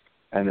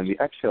 And then the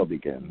exhale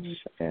begins,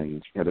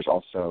 and there's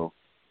also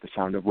the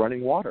sound of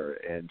running water,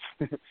 and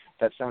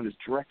that sound is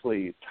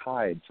directly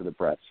tied to the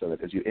breath, so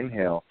that as you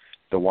inhale,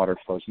 the water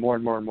flows more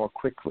and more and more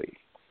quickly.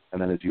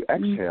 And then as you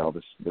exhale,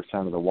 the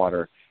sound of the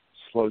water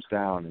slows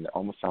down, and it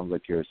almost sounds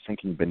like you're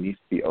sinking beneath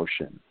the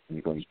ocean, and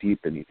you're going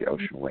deep beneath the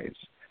ocean waves.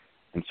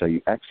 And so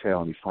you exhale,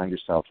 and you find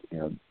yourself,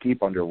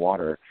 deep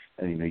underwater,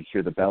 and, you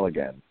hear the bell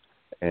again.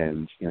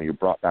 And, you're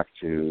brought back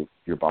to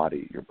your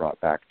body. You're brought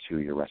back to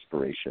your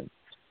respiration.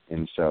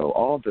 And so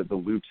all of the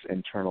loops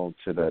internal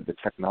to the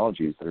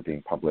technologies that are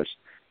being published,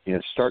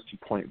 start to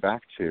point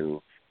back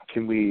to,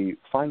 can we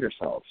find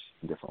ourselves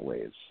in different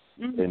ways?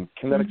 And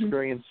can that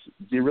experience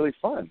be really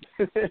fun?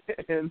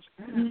 and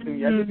I think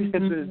the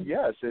answer is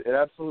yes, it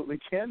absolutely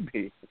can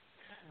be.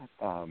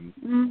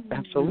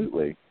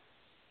 Absolutely.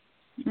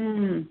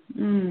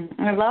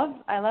 I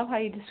love how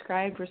you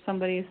described where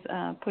somebody's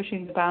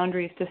pushing the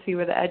boundaries to see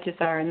where the edges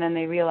are, and then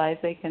they realize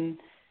they can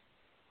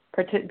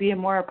be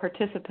more a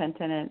participant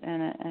in it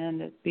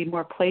and be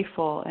more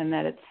playful, and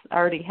that it's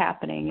already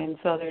happening. And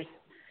so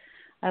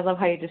I love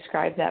how you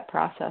described that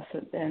process,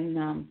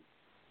 and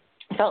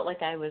felt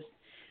like I was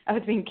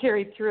being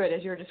carried through it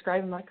as you were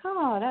describing. Like,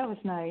 oh, that was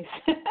nice.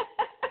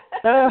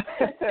 Oh,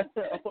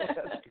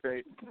 that's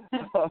great.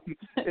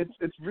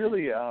 It's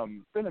really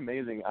been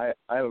amazing. I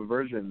have a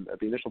version,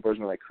 the initial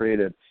version that I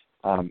created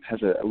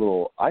has a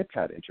little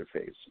iPad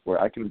interface where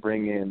I can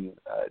bring in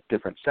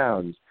different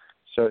sounds.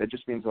 So it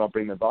just means that I'll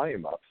bring the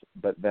volume up,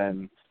 but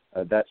then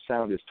that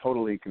sound is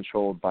totally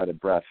controlled by the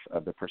breath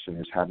of the person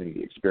who's having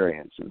the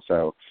experience. And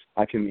so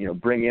I can,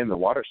 bring in the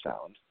water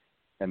sound,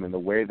 and then the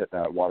way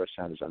that water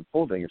sound is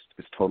unfolding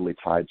is totally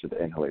tied to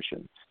the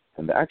inhalation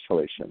and the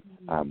exhalation.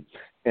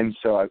 And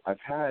so I've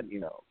had,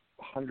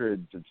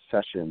 hundreds of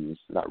sessions,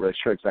 not really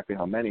sure exactly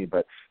how many,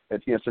 but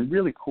it's, some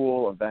really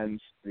cool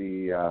events.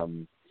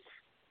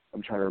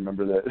 I'm trying to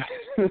remember the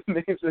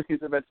names of these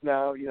events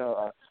now,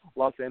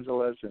 Los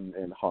Angeles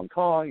and Hong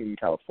Kong and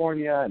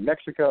California and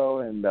Mexico,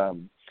 and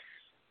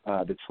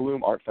the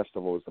Tulum Art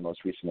Festival was the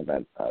most recent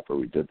event where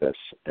we did this,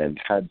 and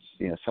had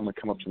someone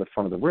come up to the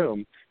front of the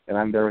room, and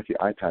I'm there with the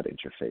iPad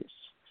interface.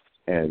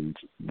 And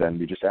then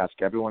we just ask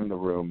everyone in the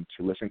room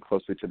to listen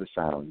closely to the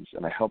sounds,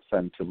 and I help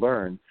them to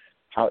learn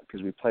how,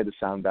 because we play the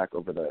sound back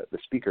over the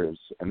speakers,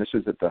 and this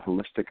is at the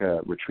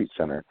Holistica Retreat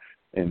Center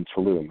in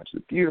Tulum, which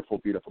is a beautiful,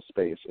 beautiful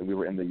space, and we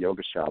were in the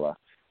yoga shala.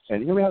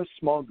 And, we had a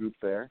small group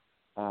there,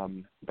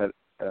 but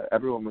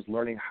everyone was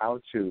learning how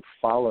to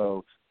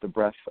follow the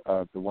breath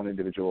of the one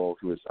individual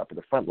who was up at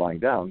the front lying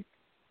down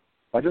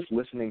by just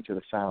listening to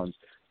the sounds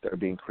that are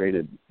being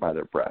created by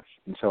their breath.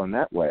 And so in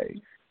that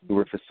way, we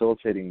were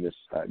facilitating this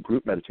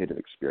group meditative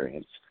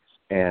experience,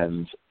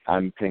 and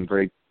I'm paying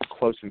very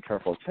close and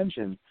careful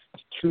attention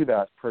to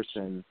that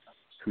person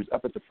who's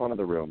up at the front of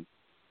the room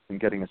and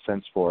getting a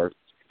sense for,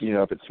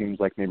 if it seems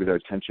like maybe their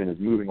attention is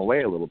moving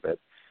away a little bit.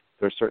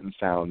 There are certain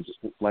sounds,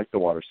 like the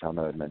water sound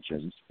that I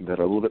mentioned, that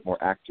are a little bit more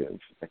active,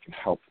 that can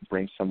help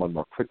bring someone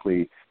more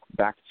quickly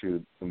back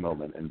to the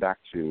moment and back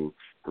to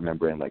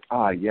remembering, like,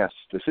 yes,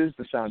 this is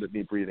the sound of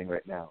me breathing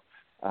right now.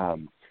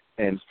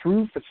 And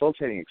through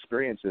facilitating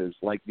experiences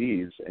like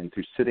these, and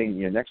through sitting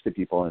next to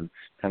people and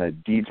kind of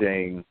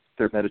DJing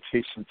their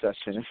meditation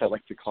session, as I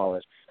like to call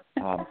it,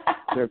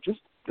 there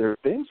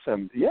have been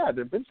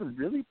some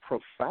really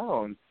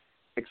profound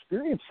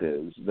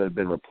experiences that have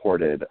been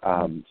reported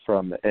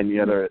from, and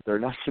there are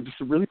not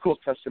some really cool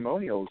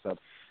testimonials of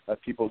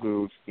people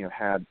who've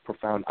had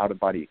profound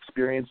out-of-body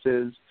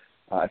experiences.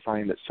 I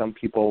find that some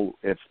people,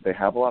 if they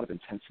have a lot of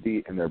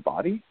intensity in their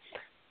body,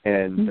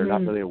 and they're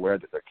not really aware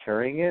that they're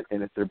carrying it,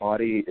 and if their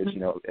body is,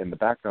 in the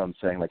background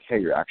saying, like, hey,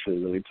 you're actually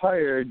really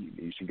tired,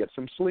 you should get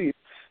some sleep,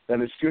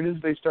 then as soon as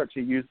they start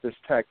to use this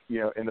tech,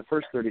 in the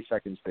first 30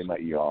 seconds they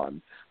might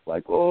yawn,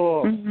 like,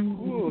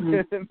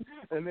 and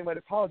they might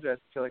apologize and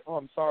say, like, oh,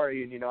 I'm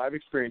sorry, and, I've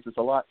experienced this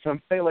a lot. So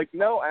I'm saying, like,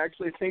 no, I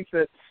actually think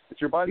that it's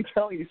your body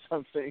telling you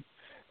something.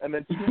 And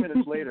then 2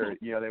 minutes later,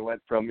 they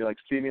went from,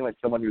 seeming like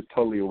someone who's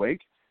totally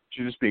awake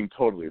to just being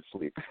totally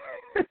asleep.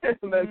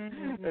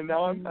 and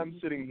now I'm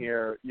sitting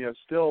here,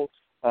 still,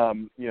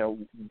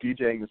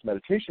 DJing this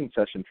meditation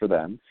session for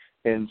them.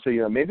 And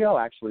so, maybe I'll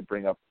actually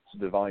bring up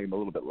the volume a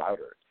little bit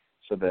louder,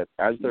 so that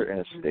as they're in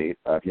a state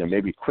of,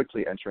 maybe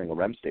quickly entering a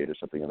REM state or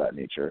something of that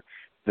nature,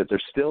 that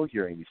they're still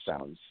hearing these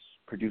sounds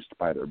produced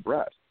by their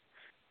breath.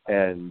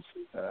 And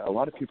a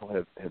lot of people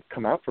have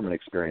come out from an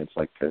experience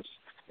like this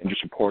and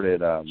just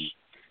reported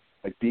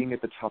like being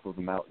at the top of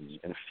a mountain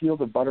in a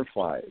field of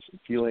butterflies and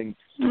feeling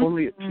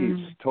totally at peace,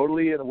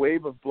 totally in a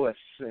wave of bliss,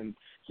 and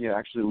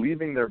actually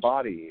leaving their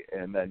body,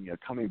 and then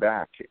coming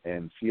back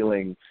and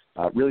feeling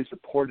really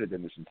supported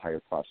in this entire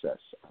process.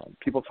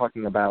 People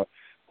talking about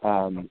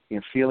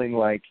feeling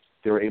like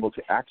they were able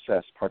to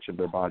access parts of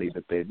their body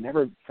that they had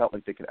never felt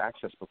like they could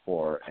access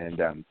before. And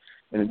an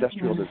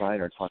industrial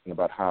designer talking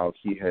about how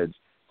he had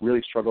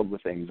really struggled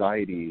with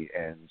anxiety,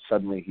 and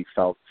suddenly he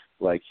felt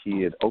like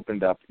he had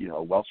opened up,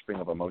 a wellspring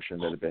of emotion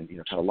that had been,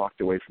 kind of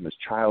locked away from his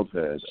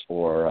childhood,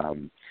 or,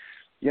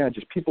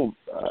 just people,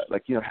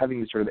 having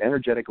these sort of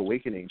energetic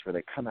awakenings where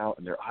they come out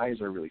and their eyes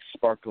are really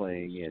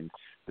sparkling, and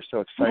they're so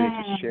excited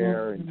to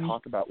share and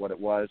talk about what it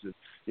was, and,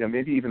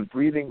 maybe even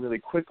breathing really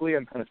quickly.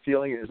 I'm kind of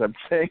feeling it as I'm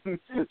saying,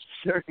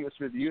 sharing this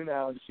with you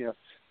now, just,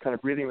 kind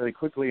of breathing really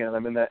quickly, and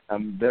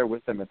I'm there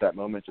with them at that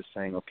moment, just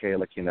saying, okay,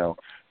 like,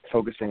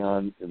 focusing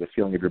on the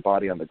feeling of your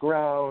body on the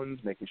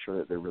ground, making sure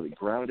that they're really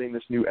grounding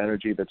this new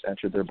energy that's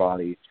entered their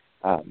body.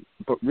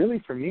 But really,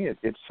 for me,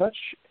 it's such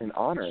an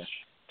honor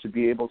to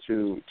be able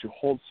to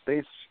hold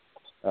space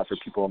for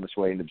people in this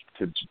way, and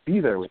to be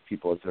there with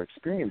people as they're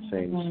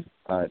experiencing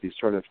these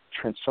sort of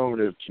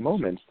transformative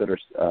moments that are,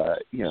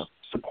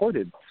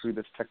 supported through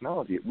this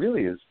technology. It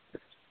really is.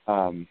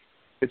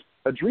 It's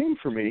a dream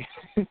for me.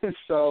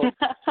 So,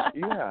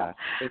 yeah,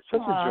 it's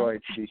such a joy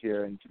to be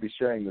here and to be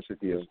sharing this with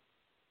you.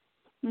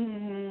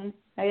 Mm-hmm.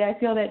 I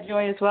feel that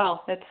joy as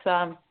well. It's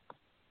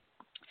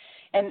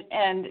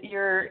and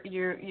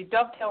you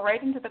dovetail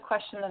right into the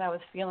question that I was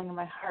feeling in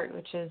my heart,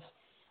 which is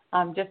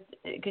just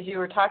because you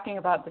were talking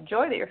about the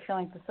joy that you're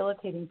feeling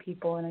facilitating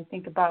people, and I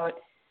think about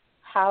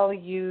how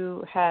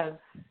you have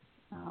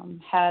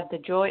had the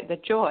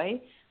joy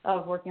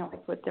of working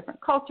with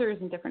different cultures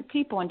and different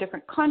people in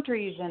different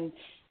countries,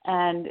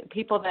 and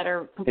people that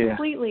are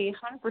completely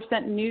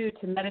 100% new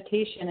to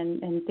meditation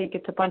and think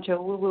it's a bunch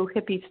of woo-woo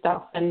hippie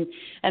stuff. And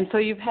so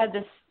you've had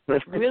this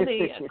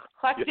really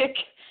eclectic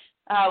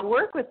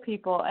work with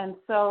people. And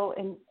so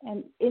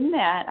and in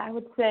that, I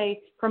would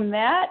say from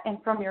that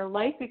and from your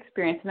life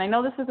experience, and I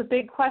know this is a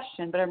big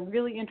question, but I'm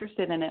really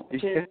interested in it,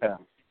 which is,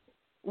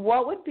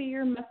 what would be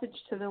your message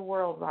to the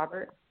world,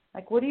 Robert?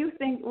 Like, what do you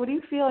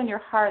feel in your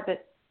heart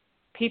that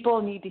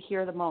people need to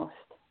hear the most?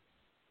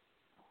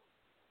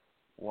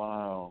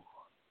 Wow.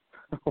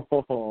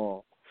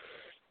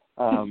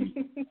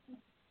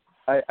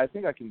 I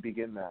think I can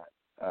begin that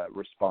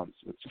response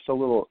with just a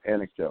little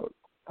anecdote.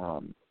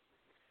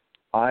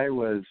 I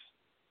was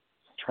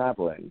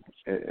traveling,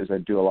 as I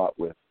do a lot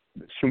with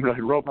humanoid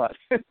robots,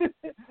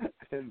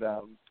 and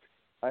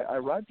I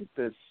arrived at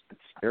this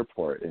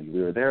airport, and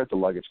we were there at the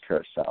luggage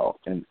carousel,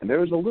 and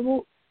there's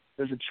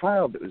a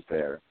child that was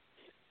there.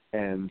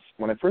 And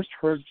when I first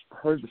heard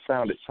the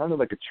sound, it sounded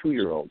like a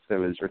 2-year-old or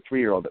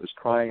 3-year-old that was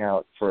crying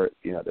out for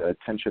the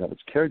attention of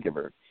its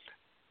caregiver.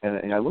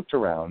 And I looked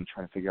around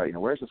trying to figure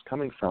out where's this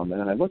coming from. And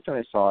then I looked and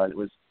I saw it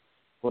was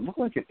what looked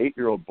like an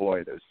 8-year-old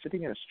boy that was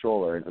sitting in a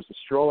stroller, and it was the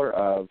stroller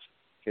of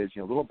his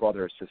little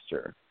brother or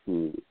sister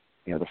who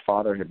the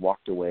father had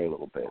walked away a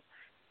little bit.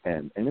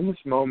 And in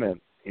this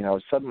moment, I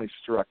was suddenly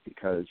struck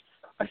because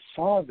I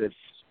saw this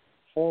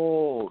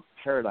whole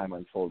paradigm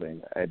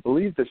unfolding. I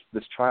believe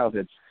this child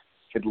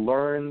had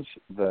learned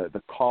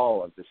the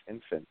call of this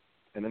infant,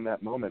 and in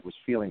that moment was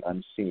feeling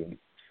unseen,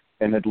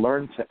 and had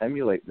learned to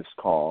emulate this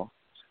call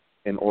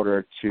in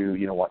order to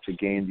want to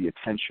gain the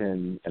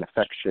attention and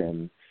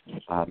affection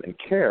and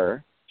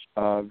care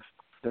of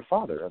their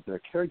father, of their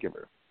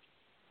caregiver.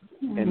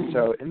 Mm-hmm. And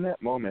so in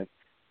that moment,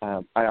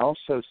 I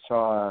also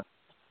saw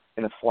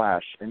in a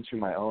flash into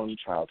my own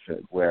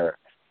childhood where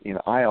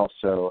I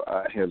also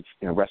have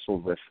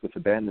wrestled with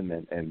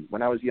abandonment, and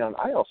when I was young,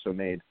 I also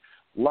made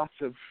lots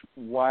of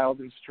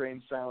wild and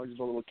strange sounds as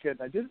a little kid.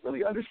 And I didn't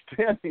really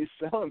understand these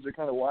sounds or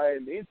kind of why I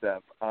made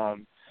them.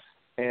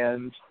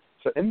 And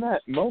so in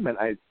that moment,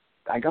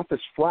 I got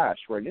this flash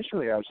where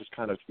initially I was just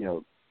kind of,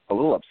 a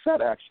little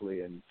upset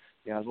actually. And,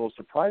 I was a little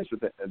surprised with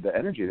the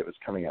energy that was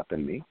coming up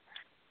in me.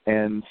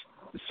 And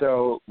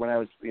so when I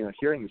was,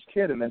 hearing this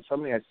kid, and then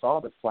suddenly I saw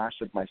the flash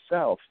of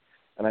myself,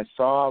 and I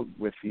saw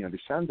with, the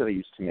sounds that I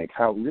used to make,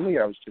 how really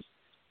I was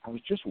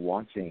just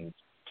wanting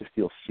to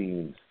feel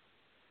seen.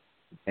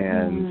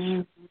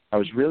 And I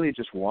was really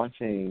just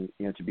wanting,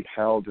 to be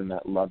held in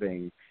that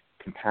loving,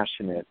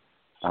 compassionate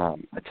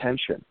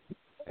attention,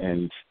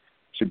 and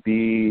to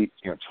be,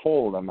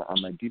 told on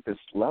my deepest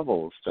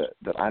levels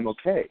that I'm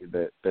okay,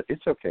 that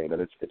it's okay, that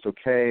it's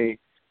okay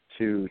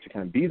to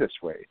kind of be this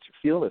way, to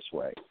feel this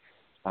way.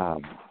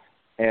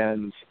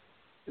 And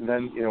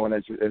then,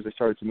 as I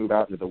started to move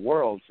out into the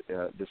world,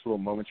 this little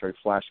momentary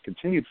flash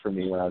continued for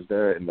me when I was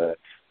there in the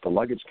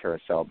luggage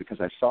carousel, because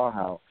I saw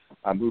how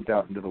I moved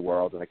out into the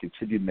world and I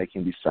continued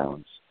making these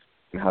sounds,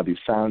 and how these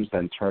sounds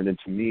then turned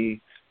into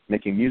me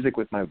making music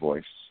with my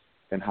voice,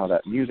 and how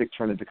that music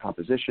turned into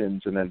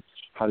compositions, and then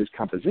how these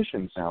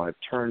compositions now have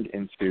turned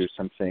into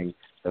something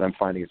that I'm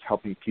finding is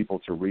helping people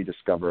to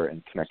rediscover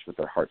and connect with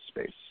their heart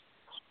space.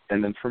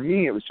 And then for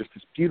me, it was just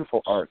this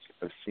beautiful arc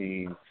of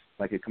seeing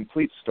like a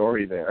complete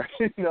story there,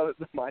 that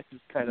the mind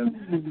just kind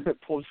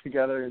of pulls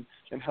together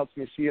and helps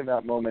me see in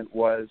that moment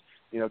was,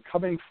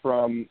 coming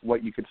from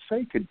what you could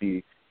say could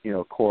be,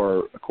 a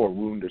core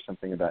wound or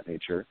something of that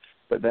nature.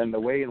 But then the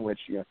way in which,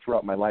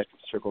 throughout my life,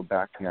 it's circled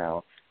back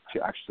now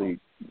to actually,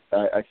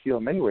 I feel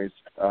in many ways,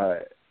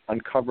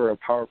 uncover a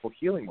powerful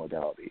healing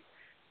modality.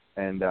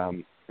 And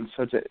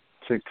so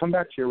to come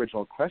back to your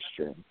original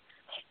question,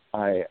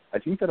 I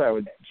think that I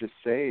would just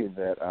say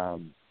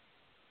that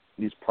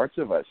these parts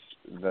of us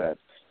that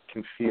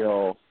can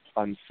feel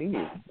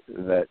unseen,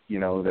 that,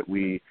 that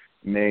we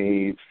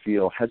may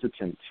feel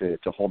hesitant to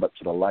hold up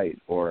to the light,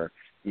 or,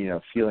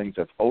 feelings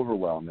of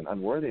overwhelm and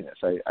unworthiness.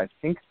 I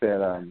think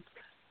that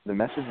the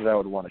message that I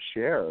would want to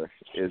share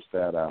is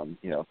that,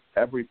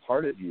 every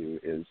part of you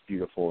is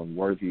beautiful and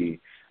worthy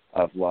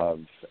of love,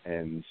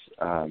 and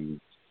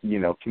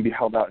can be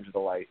held out into the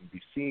light and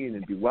be seen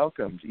and be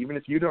welcomed, even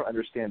if you don't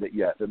understand it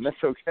yet, then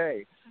that's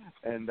okay.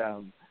 And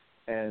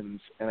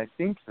I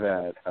think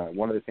that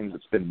one of the things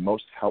that's been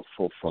most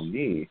helpful for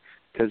me,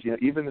 because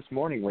even this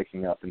morning,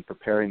 waking up and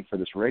preparing for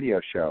this radio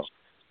show,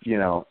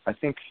 I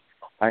think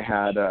I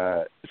had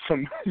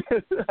some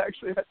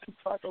actually had some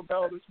Taco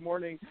Bell this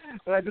morning,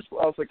 and I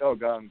was like, oh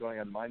God, I'm going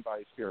on Mind,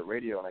 Body, Spirit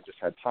Radio, and I just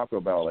had Taco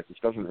Bell, like,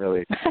 which doesn't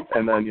really,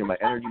 and then my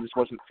energy just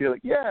wasn't feeling,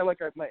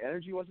 my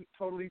energy wasn't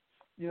totally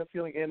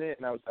feeling in it,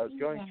 and I was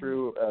going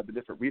through the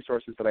different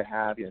resources that I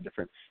have,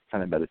 different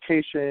kind of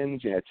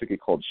meditations. I took a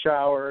cold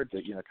shower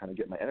to kind of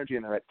get my energy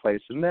in the right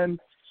place, and then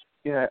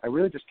I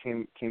really just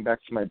came back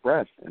to my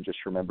breath and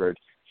just remembered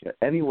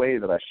any way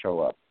that I show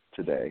up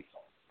today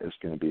is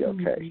going to be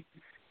okay.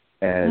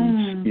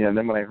 And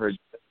then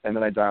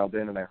when I dialed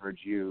in and I heard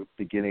you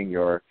beginning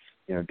your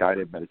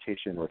guided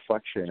meditation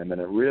reflection, and then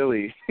it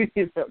really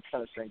kind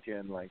of sank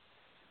in, like,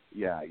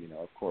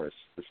 of course,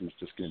 this is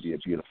just going to be a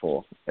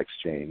beautiful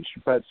exchange.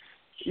 But,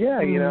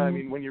 I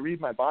mean, when you read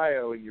my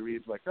bio and you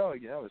read, like, oh,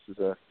 this is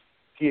a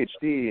PhD,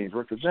 and he's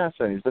worked with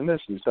NASA, and he's done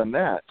this, and he's done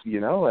that,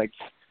 like,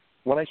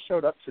 when I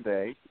showed up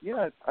today,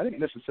 I didn't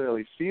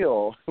necessarily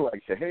feel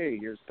like, hey,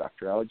 here's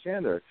Dr.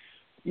 Alexander.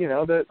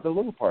 The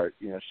little part,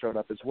 showed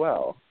up as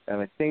well.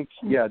 And I think,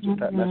 just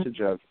that message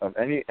of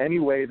any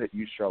way that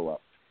you show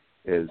up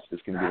is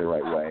going to be the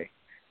right way.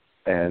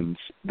 And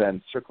then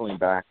circling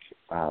back,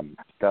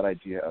 that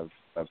idea of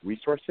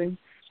resourcing,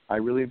 I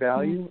really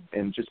value,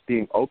 and just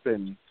being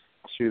open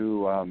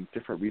to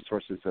different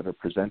resources that are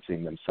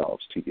presenting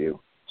themselves to you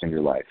in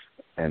your life.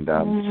 And,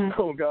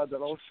 oh, God,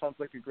 that always sounds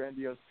like a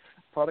grandiose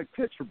product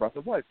pitch for Breath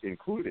of Life,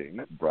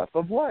 including Breath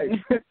of Life.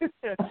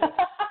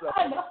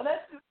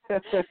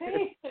 It's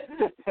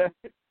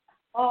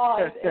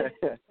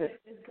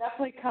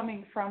definitely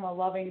coming from a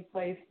loving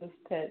place, this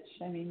pitch.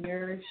 I mean,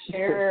 your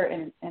share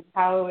and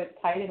how it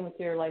tied in with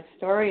your life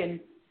story, and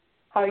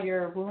how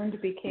your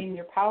wound became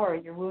your power,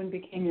 your wound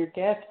became your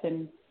gift,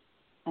 and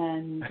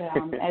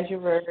as you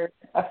were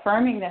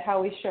affirming that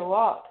how we show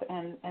up,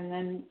 and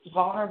then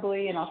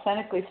vulnerably and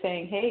authentically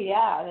saying, hey,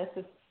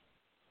 this is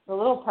the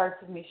little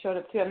parts of me showed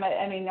up too.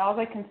 I mean, all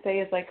I can say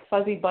is like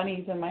fuzzy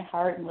bunnies in my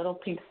heart and little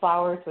pink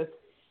flowers with,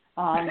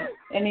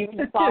 and even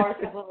the flowers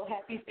have little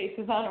happy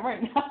faces on them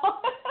right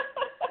now.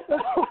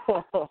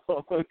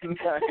 Oh,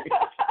 nice.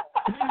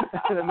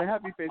 And then the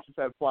happy faces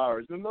have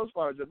flowers, and those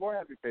flowers have more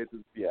happy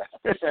faces. Yeah.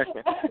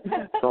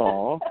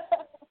 Aww.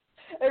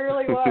 It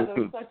really was. It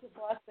was such a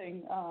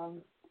blessing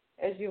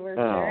as you were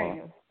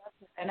sharing.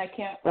 And I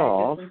can't,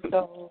 I'm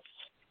so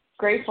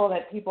grateful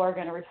that people are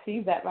going to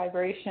receive that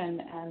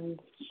vibration, and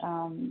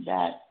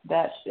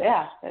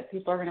that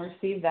people are going to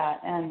receive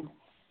that. And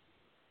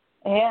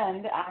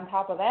on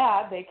top of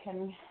that, they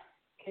can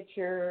get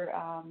your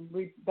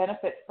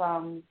benefit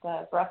from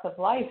the breath of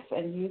life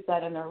and use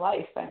that in their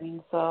life. I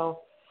mean,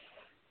 so,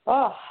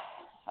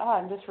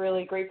 I'm just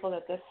really grateful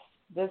that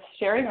this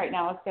sharing right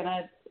now is going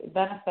to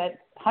benefit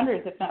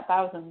hundreds, if not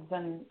thousands,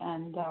 and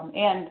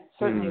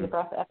certainly the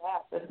breath of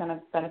that is going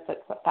to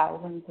benefit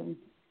thousands.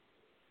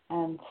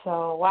 And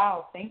so,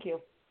 wow, thank you.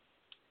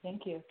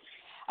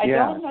 I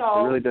don't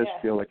know. It really does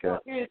feel like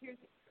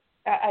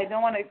I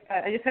don't want to.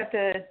 I just have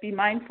to be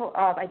mindful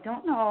of. I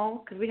don't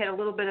know, because we had a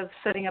little bit of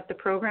setting up the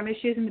program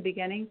issues in the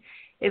beginning,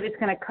 if it's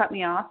going to cut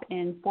me off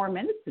in 4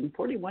 minutes and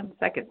 41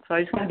 seconds. So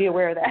I just want to be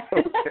aware of that.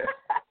 Okay.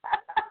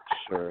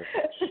 Sure.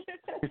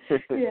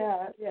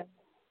 Yeah.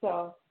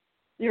 So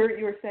you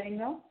were saying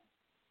though?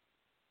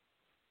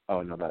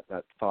 Oh no,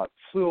 that thought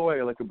flew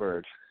away like a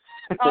bird.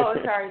 Oh,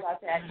 sorry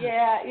about that.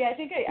 Yeah. I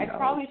think I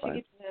probably should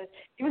get to,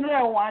 even though I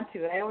don't want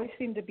to. I always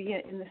seem to be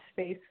in the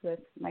space with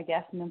my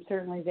guests, and I'm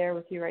certainly there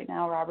with you right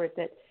now, Robert,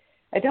 that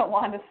I don't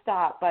want to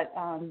stop, but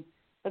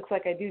looks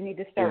like I do need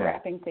to start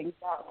wrapping things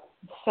up.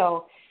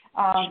 So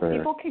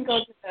people can go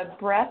to the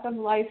Breath of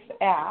Life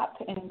app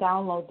and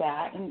download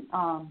that. And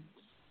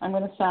I'm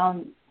going to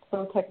sound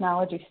so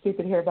technology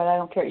stupid here, but I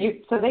don't care.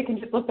 So they can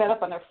just look that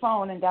up on their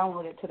phone and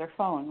download it to their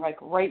phone, like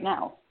right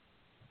now.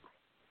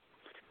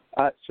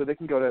 So they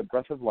can go to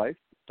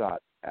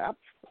breathoflife.app,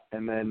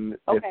 and then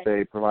if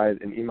they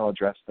provide an email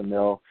address, then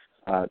they'll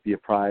be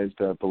apprised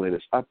of the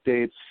latest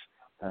updates,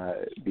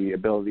 the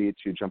ability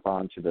to jump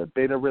on to the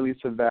beta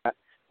release of that,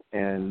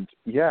 and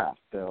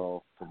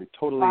they'll be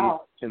totally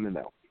in the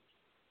know.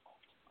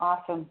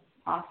 Awesome.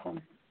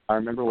 I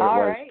remember what it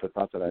was, the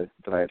thought that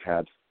I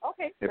had.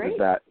 Okay, it great. was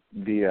that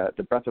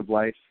the Breath of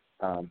Life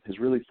has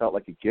really felt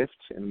like a gift,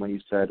 and when you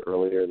said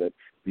earlier that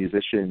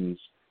musicians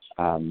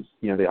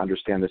they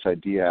understand this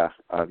idea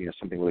of,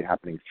 something really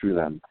happening through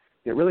them.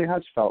 It really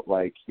has felt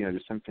like,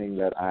 just something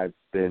that I've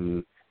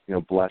been,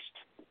 blessed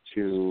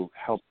to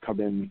help come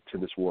into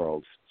this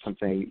world,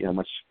 something,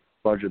 much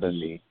larger than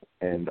me.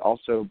 And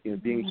also,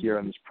 being here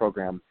on this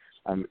program,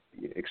 I'm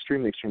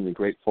extremely, extremely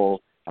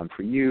grateful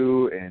for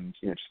you and,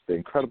 just the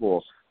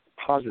incredible,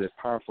 positive,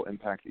 powerful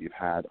impact that you've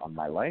had on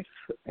my life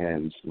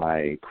and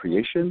my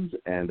creations.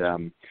 And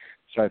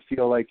so I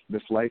feel like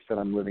this life that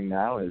I'm living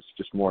now is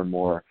just more and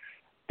more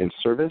in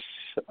service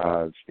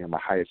of my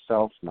highest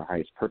self, my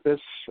highest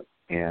purpose.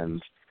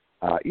 And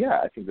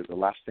I think that the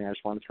last thing I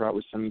just want to throw out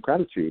was some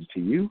gratitude to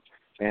you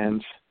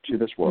and to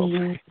this world.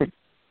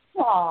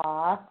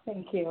 Aw,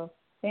 thank you.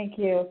 Thank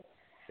you.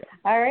 Yeah.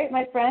 All right,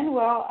 my friend.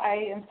 Well, I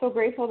am so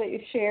grateful that you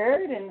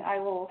shared, and I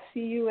will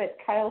see you at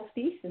Kyle's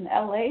Feast in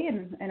LA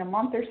in a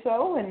month or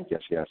so. And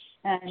yes.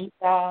 And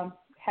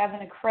have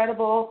an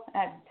incredible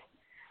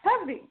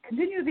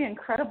continue the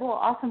incredible,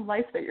 awesome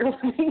life that you're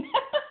living.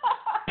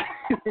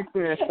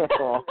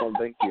 Oh,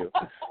 thank you.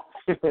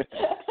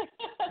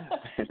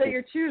 That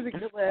you're choosing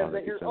to live,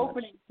 that you're so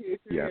opening much.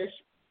 to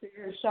through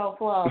your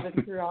self-love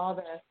and through all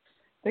the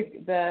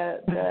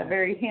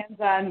very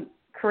hands-on,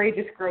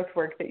 courageous growth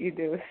work that you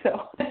do.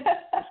 So.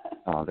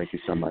 Oh, thank you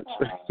so much.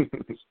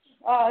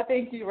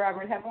 Thank you,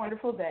 Robert. Have a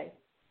wonderful day.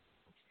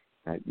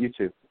 All right, you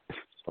too.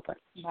 Bye-bye.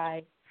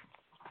 Bye.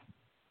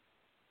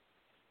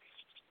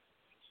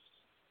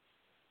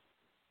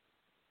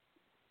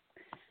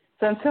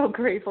 So I'm so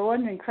grateful. What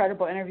an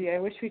incredible interview. I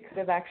wish we could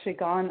have actually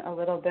gone a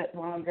little bit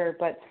longer,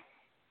 but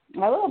a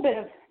little bit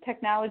of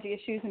technology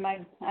issues, and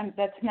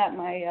that's not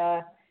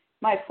my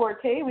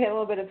forte. We had a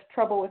little bit of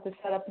trouble with the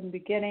setup in the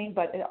beginning,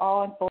 but it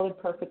all unfolded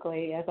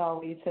perfectly, as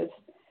always, as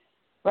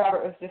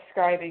Robert was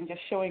describing,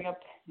 just showing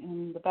up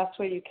in the best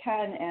way you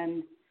can,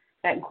 and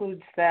that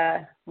includes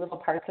the little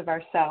parts of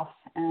ourself.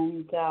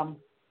 And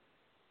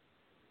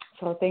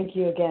so thank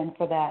you again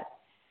for that.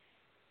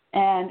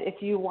 And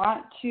if you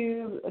want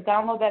to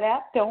download that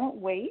app, don't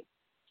wait.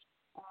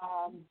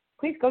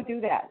 Please go do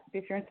that.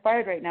 If you're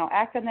inspired right now,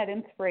 act on that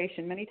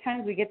inspiration. Many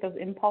times we get those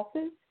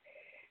impulses,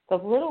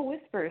 those little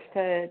whispers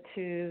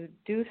to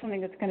do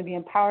something that's going to be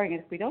empowering.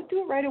 And if we don't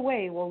do it right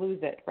away, we'll lose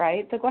it,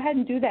 right? So go ahead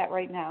and do that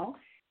right now.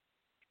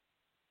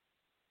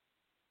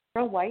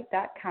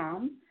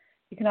 BarbraWhite.com.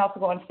 You can also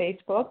go on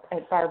Facebook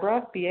at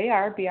Barbra,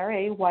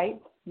 Barbra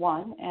White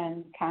 1,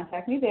 and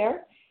contact me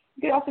there.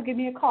 You can also give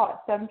me a call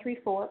at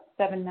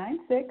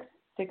 734-796-6690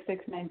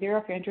 if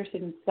you're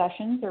interested in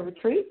sessions or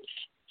retreats.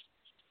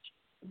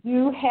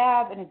 You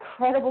have an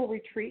incredible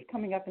retreat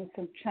coming up in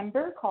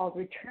September called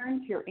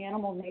Return to Your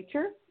Animal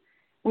Nature.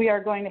 We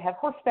are going to have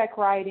horseback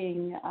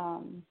riding,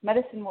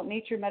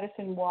 nature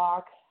medicine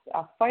walks,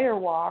 a fire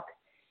walk,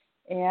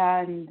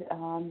 and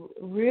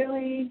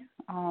really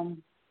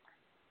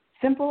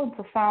simple and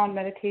profound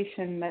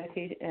meditation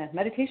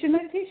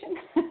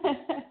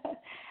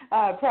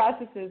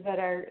processes that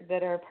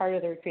are part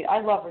of the retreat.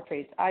 I love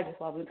retreats. I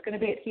just love them. It's going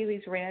to be at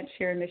Healy's Ranch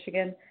here in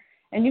Michigan.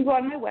 And you go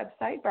on my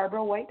website,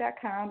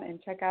 BarbraWhite.com,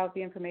 and check out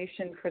the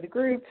information for the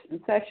groups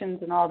and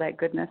sessions and all that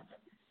goodness.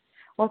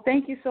 Well,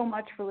 thank you so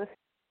much for listening.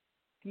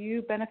 If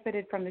you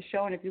benefited from the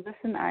show, and if you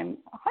listened, I'm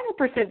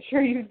 100%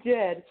 sure you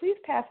did. Please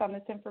pass on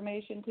this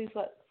information. Please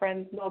let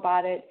friends know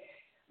about it.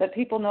 Let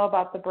people know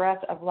about the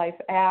Breath of Life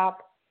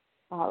app.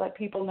 Let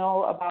people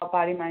know about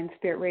Body, Mind,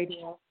 Spirit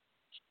Radio.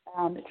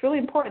 It's really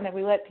important that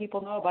we let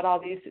people know about all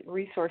these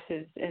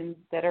resources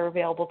that are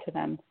available to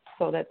them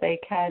so that they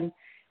can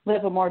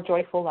live a more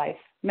joyful life.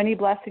 Many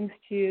blessings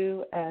to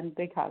you, and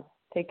big hugs.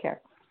 Take care.